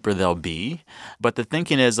much cheaper they'll be, but the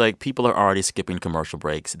thinking is like people are already skipping commercial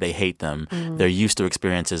breaks. They hate them. They're used to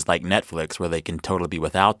experiences like Netflix where they can totally be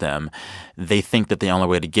without them. They think that the only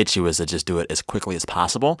way to get you is to just do it as quickly as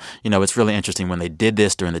possible. You know, it's really interesting when they did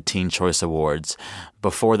this during the Teen Choice Awards.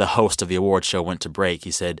 Before the host of the award show went to break,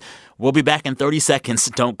 he said, "We'll be back in 30 seconds.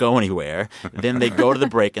 Don't go anywhere." Then they go to the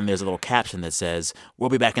break and there's a little caption that says, "We'll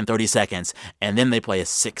be back in 30 seconds." And then they play a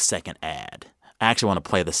 6-second ad. I actually want to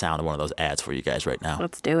play the sound of one of those ads for you guys right now.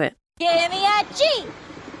 Let's do it. Give me a G.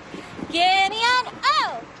 Give me an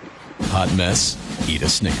O. Hot mess, eat a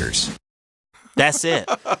Snickers. That's it.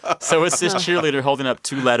 So it's this cheerleader holding up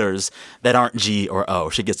 2 letters that aren't G or O.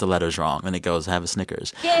 She gets the letters wrong. Then it goes, "Have a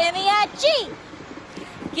Snickers." Give me a G.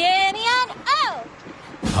 Give me an O.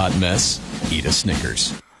 Hot mess, eat a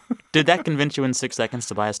Snickers. Did that convince you in 6 seconds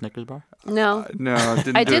to buy a Snickers bar? No. No, it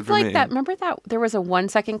didn't I do it did for like me. that. Remember that there was a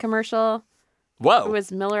 1-second commercial? Whoa. It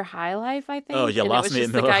was Miller High Life, I think. Oh, you lost me at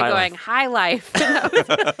Miller High High Life. The guy going,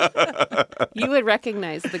 "High Life." You would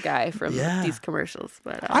recognize the guy from these commercials.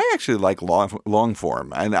 But I actually like long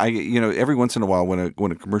form, and every once in a while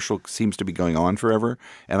when a commercial seems to be going on forever,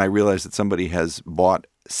 and I realize that somebody has bought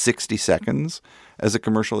 60 seconds as a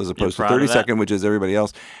commercial as opposed to 30 seconds, which is everybody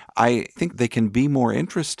else, I think they can be more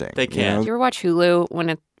interesting. They can. Do you ever watch Hulu when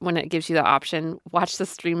it gives you the option, watch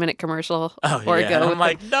this 3-minute commercial or go? I'm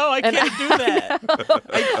like, no, I can't do that.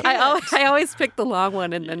 I always pick the long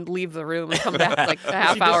one and then leave the room and come back like a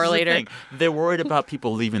half See, hour this is the later. thing. They're worried about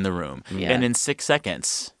people leaving the room. Yeah. And in 6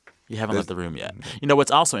 seconds, you haven't left the room yet. You know,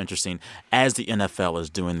 what's also interesting, as the NFL is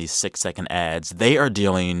doing these 6-second ads, they are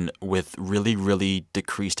dealing with really, really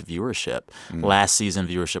decreased viewership. Last season,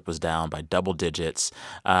 viewership was down by double digits.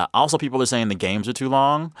 Also, people are saying the games are too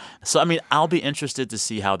long. So, I mean, I'll be interested to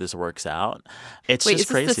see how this works out. It's Wait, just is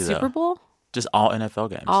this crazy, the though. Super Bowl? Just all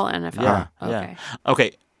NFL games. All NFL. Yeah. Okay. Yeah.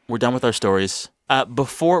 Okay, we're done with our stories.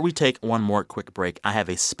 Before we take one more quick break, I have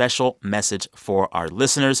a special message for our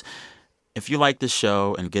listeners. If you like this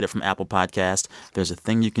show and get it from Apple Podcast, there's a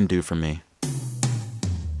thing you can do for me.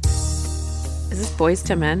 Is this Boyz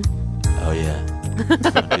II Men? Oh, yeah. Do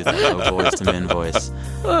the Boyz II Men voice.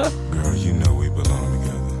 Girl, you know we belong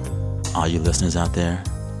together. All you listeners out there,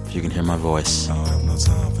 if you can hear my voice, I don't have no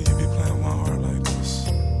time for you to be playing my heart like this.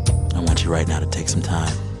 I want you right now to take some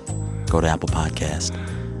time, go to Apple Podcast,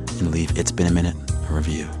 and leave It's Been a Minute a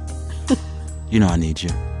review. You know I need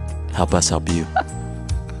you. Help us help you.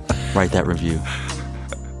 Write that review.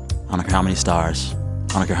 I don't care how many stars.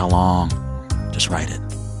 I don't care how long. Just write it.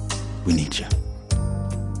 We need you.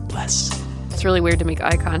 Bless. It's really weird to make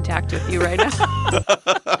eye contact with you right now.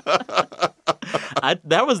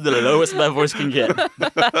 That was the lowest my voice can get.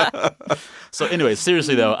 So anyway,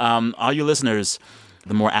 seriously though, all you listeners,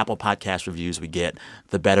 the more Apple Podcast reviews we get,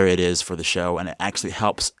 the better it is for the show, and it actually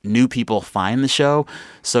helps new people find the show.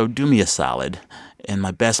 So do me a solid. In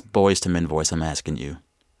my best Boyz II Men voice, I'm asking you,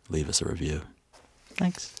 leave us a review.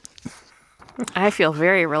 Thanks. I feel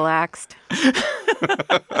very relaxed.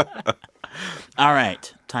 All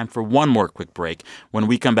right. Time for one more quick break. When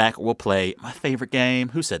we come back, we'll play my favorite game.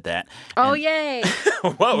 Who said that? Oh, yay.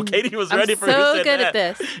 Whoa, Katie was ready for so Who Said good That.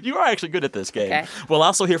 at this. You are actually good at this game. Okay. We'll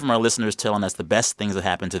also hear from our listeners telling us the best things that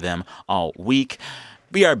happened to them all week.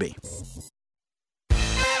 BRB.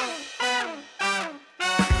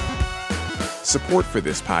 Support for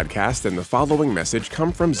this podcast and the following message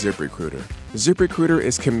come from ZipRecruiter. ZipRecruiter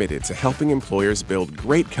is committed to helping employers build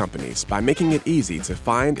great companies by making it easy to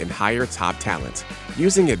find and hire top talent.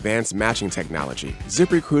 Using advanced matching technology,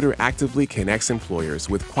 ZipRecruiter actively connects employers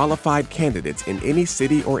with qualified candidates in any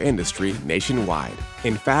city or industry nationwide.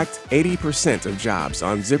 In fact, 80% of jobs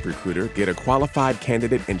on ZipRecruiter get a qualified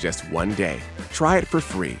candidate in just one day. Try it for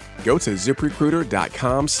free. Go to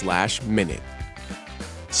ZipRecruiter.com/minute.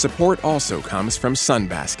 Support also comes from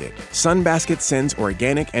Sunbasket. Sunbasket sends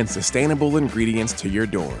organic and sustainable ingredients to your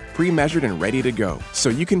door, pre-measured and ready to go, so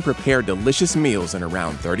you can prepare delicious meals in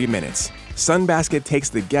around 30 minutes. Sunbasket takes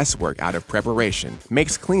the guesswork out of preparation,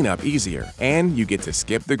 makes cleanup easier, and you get to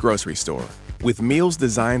skip the grocery store. With meals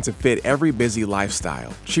designed to fit every busy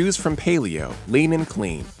lifestyle, choose from paleo, lean and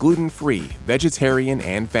clean, gluten-free, vegetarian,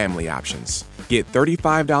 and family options. Get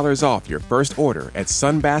 $35 off your first order at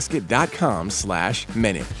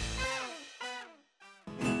sunbasket.com/minute.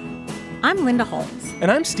 I'm Linda Holmes.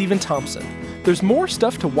 And I'm Stephen Thompson. There's more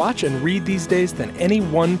stuff to watch and read these days than any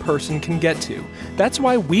one person can get to. That's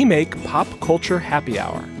why we make Pop Culture Happy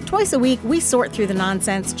Hour. Twice a week, we sort through the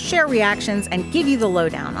nonsense, share reactions, and give you the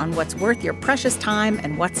lowdown on what's worth your precious time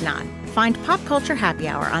and what's not. Find Pop Culture Happy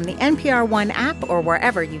Hour on the NPR One app or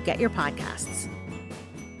wherever you get your podcasts.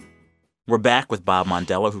 We're back with Bob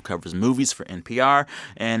Mondello, who covers movies for NPR,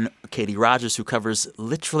 and Katie Rogers, who covers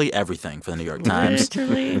literally everything for the New York Times.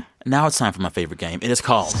 Literally. Now it's time for my favorite game. It is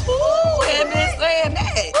called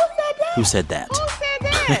Who Said That?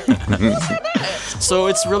 So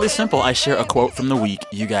it's really simple. I share a quote from the week.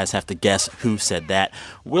 You guys have to guess who said that.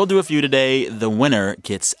 We'll do a few today. The winner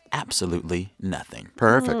gets absolutely nothing.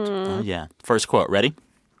 Perfect. Yeah. First quote. Ready?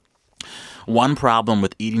 One problem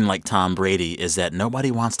with eating like Tom Brady is that nobody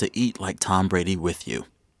wants to eat like Tom Brady with you.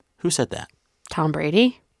 Who said that? Tom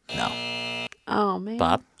Brady? No. Oh, man.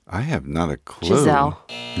 Bob? I have not a clue. Giselle.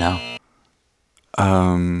 No.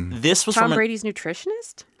 This was Tom from Brady's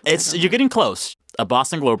nutritionist? You're getting close. A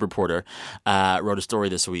Boston Globe reporter wrote a story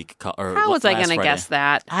this week. How was I going to guess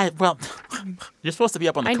that? Well, you're supposed to be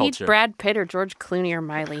up on the culture. I need Brad Pitt or George Clooney or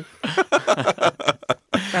Miley.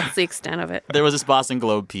 That's the extent of it. There was this Boston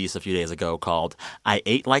Globe piece a few days ago called I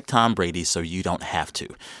Ate Like Tom Brady So You Don't Have To,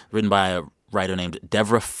 written by a writer named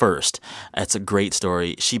Deborah First. It's a great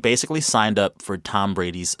story. She basically signed up for Tom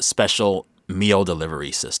Brady's special meal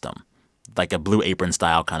delivery system, like a Blue Apron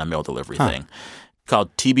style kind of meal delivery thing.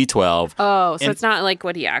 Called TB12. Oh, so it's not like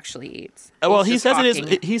what he actually eats. Well, he says it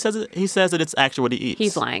is. He says that it's actually what he eats.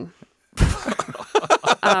 He's lying.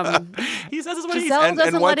 He says it's what he eats. Giselle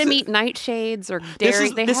doesn't let him eat nightshades or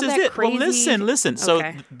dairy. They have that crazy... Well, listen. Okay. So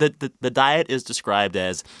the diet is described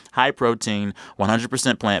as high protein,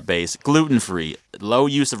 100% plant-based, gluten-free, low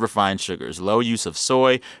use of refined sugars, low use of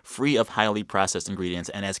soy, free of highly processed ingredients,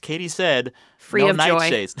 and as Katie said, free of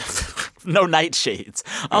nightshades. No nightshades.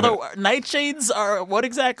 Although nightshades are what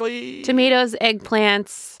exactly? Tomatoes,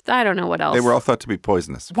 eggplants. I don't know what else. They were all thought to be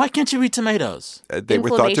poisonous. Why can't you eat tomatoes? They were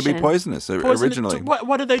thought to be poisonous originally.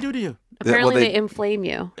 What did they do to you? Apparently they inflame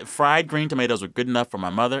you. Fried green tomatoes were good enough for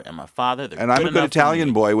my mother and my father. And I'm a good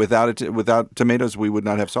Italian boy. Without tomatoes, we would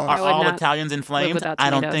not have sauce. Are all Italians inflamed?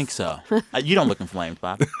 I don't think so. You don't look inflamed,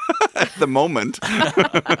 Bob. At the moment.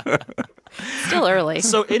 Still early.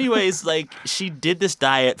 So anyways, like she did this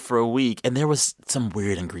diet for a week and there was some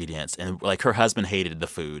weird ingredients and like her husband hated the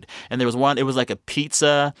food. And there was one, it was like a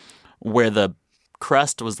pizza where the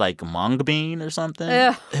crust was like mung bean or something.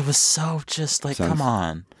 Ugh. It was so just like, come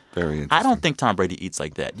on. Very interesting. I don't think Tom Brady eats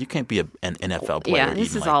like that. You can't be an NFL player eating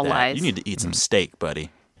this is like all that. lies. You need to eat some steak, buddy.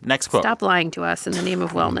 Next quote. Stop lying to us in the name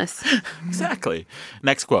of wellness. Exactly.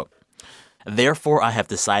 Next quote. Therefore, I have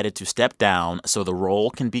decided to step down so the role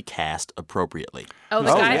can be cast appropriately. Oh,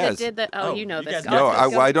 the guy that did that. Oh, you know this guy. No,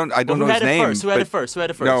 I don't know his name. Who had it first?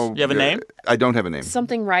 No, you have a name? I don't have a name.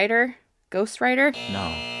 Something writer? Ghost writer?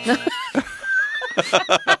 No.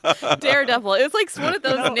 Daredevil. It was like one of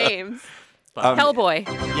those names. Hellboy.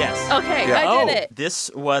 Yes. Okay, yeah. I did it. This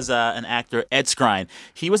was an actor, Ed Skrein.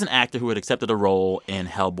 He was an actor who had accepted a role in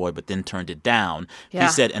Hellboy but then turned it down. Yeah.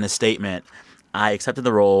 He said in a statement, I accepted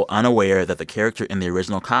the role unaware that the character in the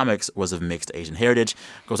original comics was of mixed Asian heritage.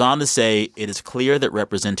 Goes on to say, it is clear that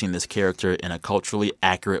representing this character in a culturally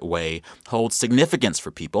accurate way holds significance for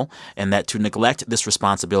people, and that to neglect this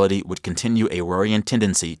responsibility would continue a worrying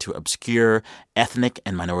tendency to obscure ethnic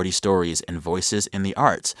and minority stories and voices in the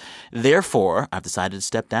arts. Therefore, I've decided to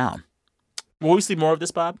step down. Will we see more of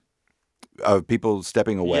this, Bob? Of people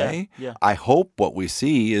stepping away. Yeah. I hope what we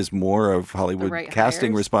see is more of Hollywood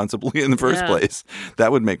casting responsibly in the first place.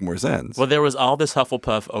 That would make more sense. Well, there was all this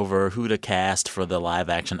hufflepuff over who to cast for the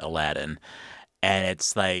live-action Aladdin. And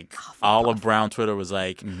it's like all of Brown Twitter was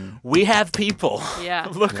like, we have people. Yeah.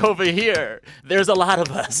 Look over here. There's a lot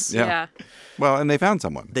of us. Yeah. Well, and they found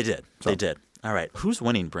someone. They did. So. They did. All right. Who's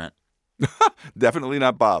winning, Brent? Definitely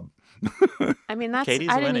not Bob. I mean, that's. Katie's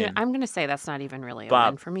I'm going to say that's not even really a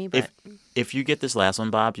Bob, win for me. But if you get this last one,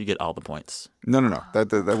 Bob, you get all the points. No.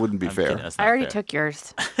 That wouldn't be fair. Kidding, I already took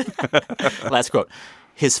yours. Last quote.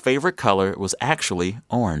 His favorite color was actually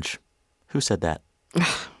orange. Who said that?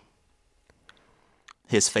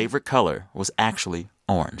 His favorite color was actually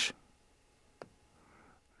orange.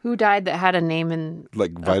 Who died that had a name in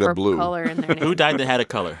like Vita Blue color in their name? Who died that had a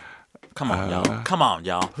color? Come on, y'all. Come on,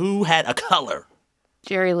 y'all. Who had a color?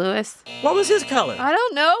 Jerry Lewis. What was his color? I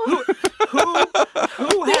don't know.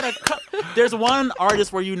 Who had a color? There's one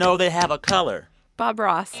artist where you know they have a color. Bob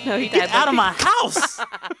Ross. No, he Get died. out of my house.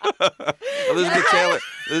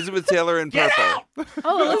 Elizabeth Taylor in purple.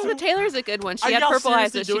 Oh, Elizabeth Taylor's a good one. She had purple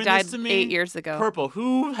eyes, and she died 8 years ago. Purple.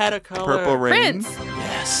 Who had a color? Purple Rain. Prince.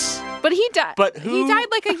 Yes. But he died. But who? He died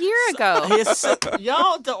like a year ago.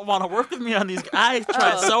 Y'all don't want to work with me on these. I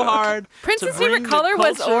tried so hard. Prince's favorite color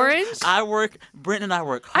was orange. Brent and I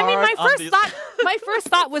work hard. I mean, my first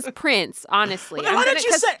thought was Prince. Honestly, why did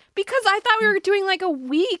you say? Because I thought we were doing like a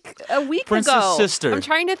week Prince's ago. sister. I'm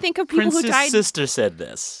trying to think of people who died. Prince's sister said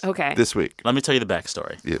this. Okay. This week. Let me tell you the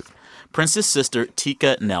backstory. Yeah. Prince's sister,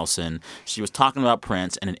 Tika Nelson, she was talking about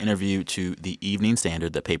Prince in an interview to the Evening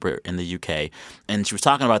Standard, the paper in the UK. And she was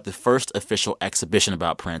talking about the first official exhibition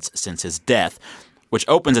about Prince since his death, which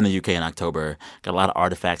opens in the UK in October. Got a lot of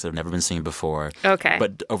artifacts that have never been seen before. Okay.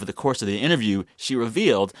 But over the course of the interview, she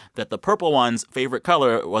revealed that the purple one's favorite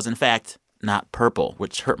color was, in fact, not purple,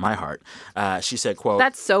 which hurt my heart. She said, quote,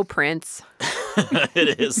 "That's so Prince."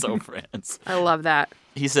 It is so Prince. I love that.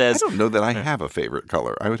 He says, I don't know that I have a favorite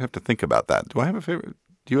color. I would have to think about that. Do I have a favorite?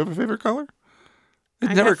 Do you have a favorite color?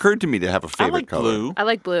 It never occurred to me to have a favorite color. Blue. I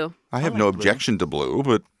like blue. I have no objection to blue,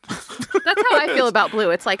 but that's how I feel about blue.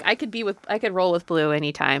 It's like I could roll with blue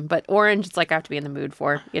anytime, but orange, it's like I have to be in the mood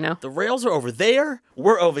for, you know? The rails are over there.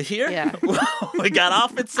 We're over here. Yeah. We got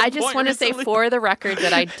off at some I just want to say for the record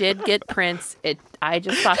that I did get Prince. I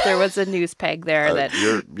just thought there was a news peg there that...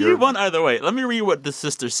 You won either way. Let me read what the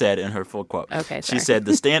sister said in her full quote. Okay, sorry. She said,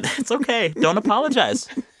 it's okay. Don't apologize.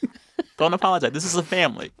 Don't apologize. This is a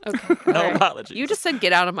family. Okay. No apology. You just said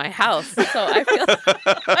get out of my house. So I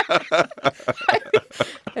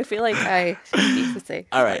feel like I need to say.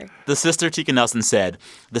 All right. The sister, Tika Nelson, said,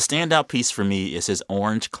 "The standout piece for me is his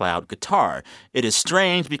orange cloud guitar. It is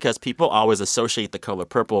strange because people always associate the color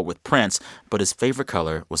purple with Prince, but his favorite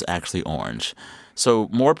color was actually orange. So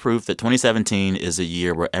more proof that 2017 is a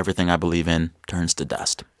year where everything I believe in turns to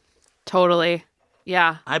dust." Totally.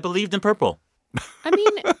 Yeah. I believed in purple. I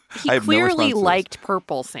mean, he clearly liked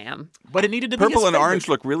purple, Sam. But it needed to be purple his and favorite. orange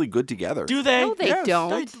look really good together. Do they? No, they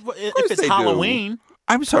don't. If it's Halloween.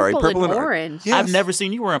 I'm sorry, purple and orange. Yes. I've never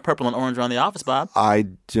seen you wearing purple and orange around the office, Bob. I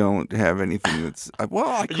don't have anything that's... Well,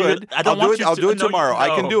 I could. I'll do it tomorrow.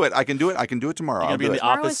 I can do it. I can do it tomorrow. You're going to be in the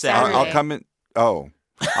office Saturday. I'll come in... Oh.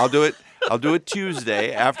 I'll do it. I'll do it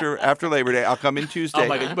Tuesday after Labor Day. I'll come in Tuesday oh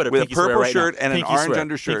my God, you better with a pinky swear purple right shirt now. and Pinky an orange swear.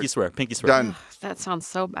 undershirt. Pinky swear. Done. That sounds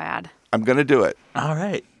so bad. I'm going to do it. All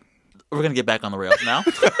right. We're going to get back on the rails now.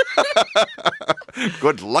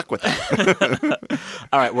 Good luck with that.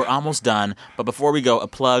 All right, we're almost done. But before we go, a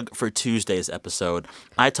plug for Tuesday's episode.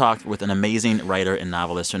 I talked with an amazing writer and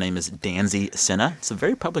novelist. Her name is Danzy Senna. It's a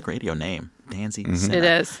very public radio name. Danzy Senna. It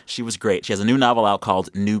is. She was great. She has a new novel out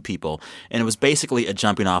called New People. And it was basically a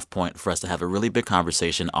jumping off point for us to have a really big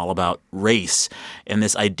conversation all about race and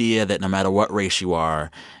this idea that no matter what race you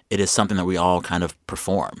are, it is something that we all kind of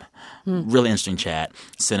perform. Really interesting chat.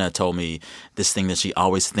 Senna told me this thing that she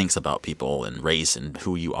always thinks about people and race and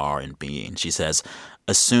who you are and being. She says,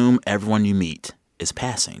 assume everyone you meet is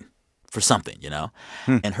passing for something, you know?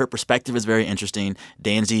 And her perspective is very interesting.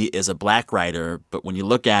 Danzy is a black writer, but when you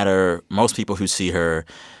look at her, most people who see her,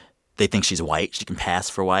 they think she's white. She can pass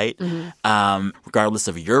for white. Regardless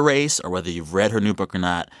of your race or whether you've read her new book or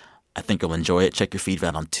not, I think you'll enjoy it. Check your feed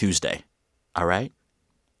out on Tuesday. All right?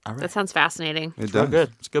 All right. That sounds fascinating. It does. Good.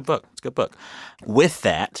 It's a good book. It's a good book. With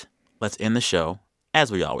that, let's end the show,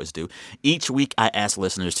 as we always do. Each week, I ask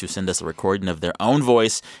listeners to send us a recording of their own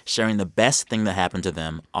voice, sharing the best thing that happened to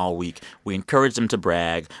them all week. We encourage them to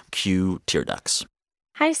brag. Cue Tear Ducts.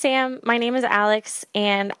 Hi, Sam. My name is Alex,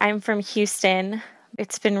 and I'm from Houston.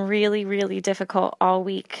 It's been really, really difficult all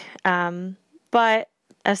week. But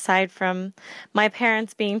aside from my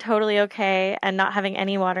parents being totally okay and not having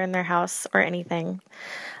any water in their house or anything,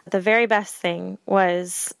 the very best thing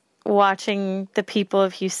was watching the people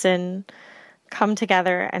of Houston come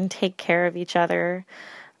together and take care of each other.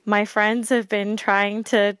 My friends have been trying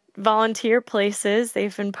to volunteer places.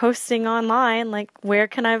 They've been posting online, like, where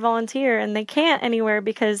can I volunteer? And they can't anywhere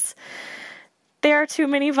because there are too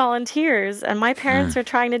many volunteers. And my parents are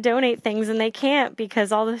trying to donate things and they can't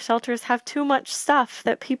because all the shelters have too much stuff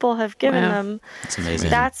that people have given them. That's amazing.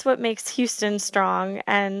 That's what makes Houston strong.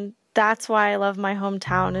 And that's why I love my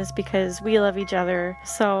hometown, is because we love each other.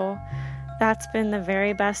 So that's been the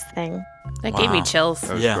very best thing. That gave me chills.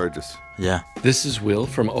 That was gorgeous. Yeah. This is Will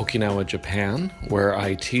from Okinawa, Japan, where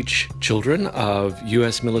I teach children of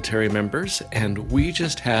U.S. military members, and we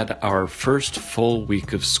just had our first full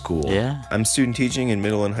week of school. Yeah. I'm student teaching in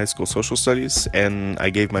middle and high school social studies, and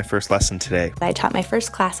I gave my first lesson today. I taught my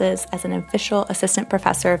first classes as an official assistant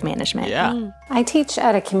professor of management. Yeah. I teach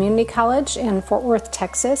at a community college in Fort Worth,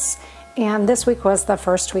 Texas, and this week was the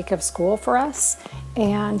first week of school for us.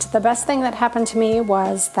 And the best thing that happened to me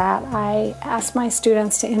was that I asked my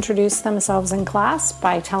students to introduce themselves in class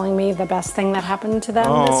by telling me the best thing that happened to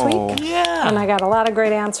them this week. Yeah. And I got a lot of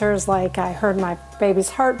great answers, like I heard my baby's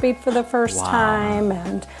heartbeat for the first time,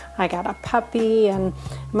 and I got a puppy, and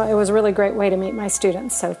it was a really great way to meet my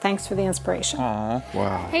students. So thanks for the inspiration.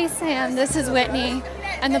 Wow. Hey Sam, this is Whitney.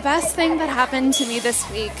 And the best thing that happened to me this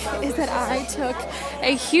week is that I took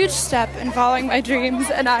a huge step in following my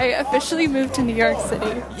dreams, and I officially moved to New York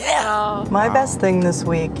City. Yeah! My best thing this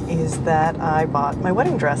week is that I bought my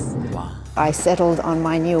wedding dress. I settled on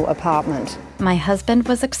my new apartment. My husband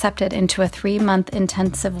was accepted into a 3-month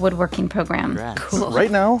intensive woodworking program. Cool.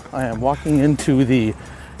 Right now, I am walking into the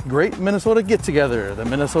Great Minnesota Get-Together, the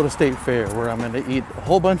Minnesota State Fair, where I'm going to eat a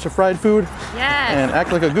whole bunch of fried food and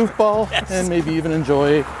act like a goofball and maybe even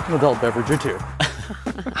enjoy an adult beverage or two.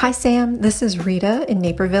 Hi, Sam. This is Rita in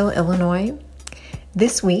Naperville, Illinois.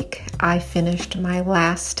 This week, I finished my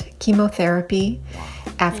last chemotherapy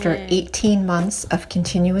after 18 months of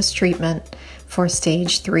continuous treatment for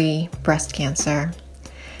stage 3 breast cancer.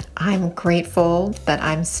 I'm grateful that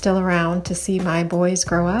I'm still around to see my boys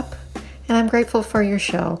grow up, and I'm grateful for your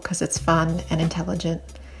show because it's fun and intelligent.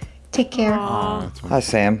 Take care. Hi,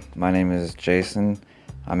 Sam. My name is Jason.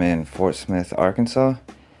 I'm in Fort Smith, Arkansas,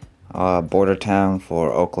 border town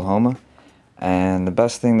for Oklahoma. And the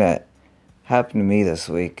best thing that happened to me this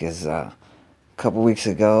week is a couple weeks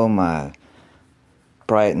ago, my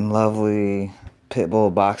bright and lovely pit bull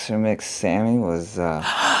boxer mix Sammy was,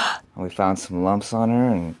 we found some lumps on her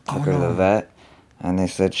and took her to the vet, and they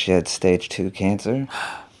said she had stage 2 cancer.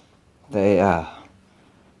 They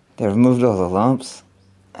removed all the lumps,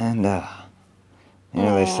 and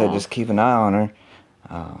they said just keep an eye on her,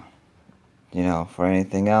 for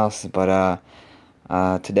anything else. But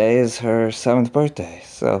today is her 7th birthday,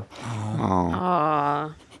 so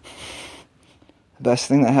the best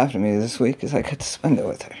thing that happened to me this week is I got to spend it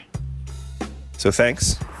with her. So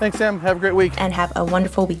thanks. Thanks, Sam. Have a great week. And have a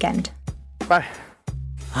wonderful weekend. Bye.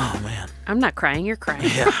 Oh, man. I'm not crying, you're crying.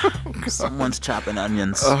 Yeah. Someone's chopping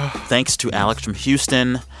onions. Thanks to Alex from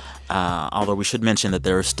Houston. Although we should mention that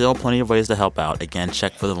there are still plenty of ways to help out. Again,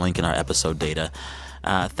 check for the link in our episode data.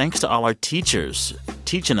 Thanks to all our teachers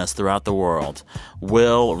teaching us throughout the world.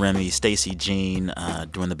 Will, Remy, Stacy, Jean,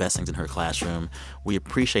 doing the best things in her classroom. We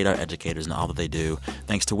appreciate our educators and all that they do.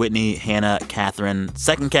 Thanks to Whitney, Hannah, Catherine,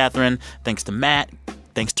 second Catherine. Thanks to Matt.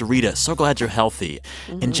 Thanks to Rita. So glad you're healthy.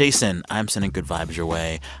 And Jason, I'm sending good vibes your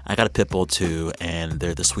way. I got a pit bull too, and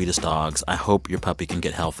they're the sweetest dogs. I hope your puppy can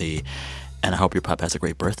get healthy, and I hope your pup has a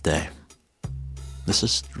great birthday. This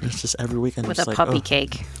is every weekend. With a puppy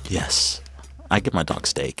cake. Yes. I give my dog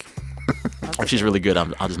steak. If she's really good,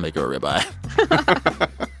 I'll just make her a ribeye.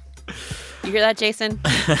 You hear that, Jason?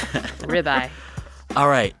 Ribeye. All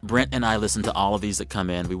right, Brent and I listen to all of these that come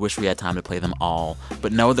in. We wish we had time to play them all.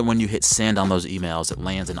 But know that when you hit send on those emails, it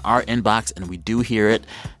lands in our inbox, and we do hear it.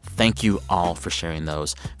 Thank you all for sharing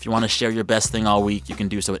those. If you want to share your best thing all week, you can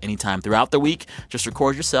do so at any time throughout the week. Just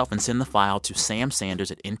record yourself and send the file to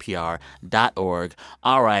samsanders@npr.org.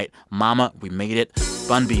 All right, Mama, we made it.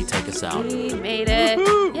 Bun B, take us out. We made it.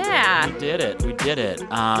 Woo-hoo. Yeah. We did it.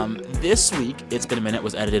 This week, It's Been a Minute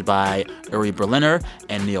was edited by Uri Berliner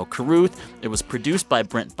and Neil Carruth. It was produced by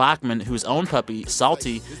Brent Bachman, whose own puppy,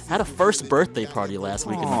 Salty, had a first birthday party last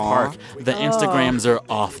week in the park. The Instagrams are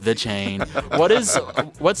off the chain. What's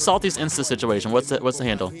Salty's Insta situation? What's the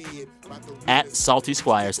handle? At Salty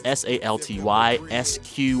Squires,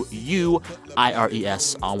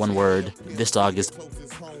 SaltySquires, all one word. This dog is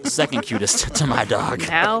second cutest to my dog.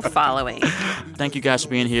 Now following. Thank you guys for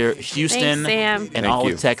being here. Houston. Thanks, Sam. And all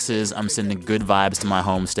of Texas, I'm sending good vibes to my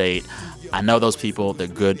home state. I know those people. They're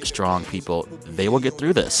good, strong people. They will get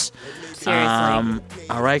through this. Seriously.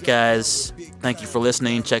 All right, guys. Thank you for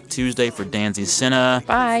listening. Check Tuesday for Danzy Senna.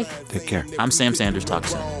 Bye. Take care. I'm Sam Sanders. Talk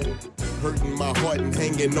soon. Hurting my heart and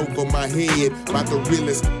hanging over my head. About the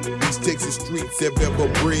realest these Texas streets have ever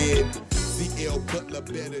bred. CL Butler,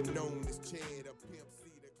 better known as Chad.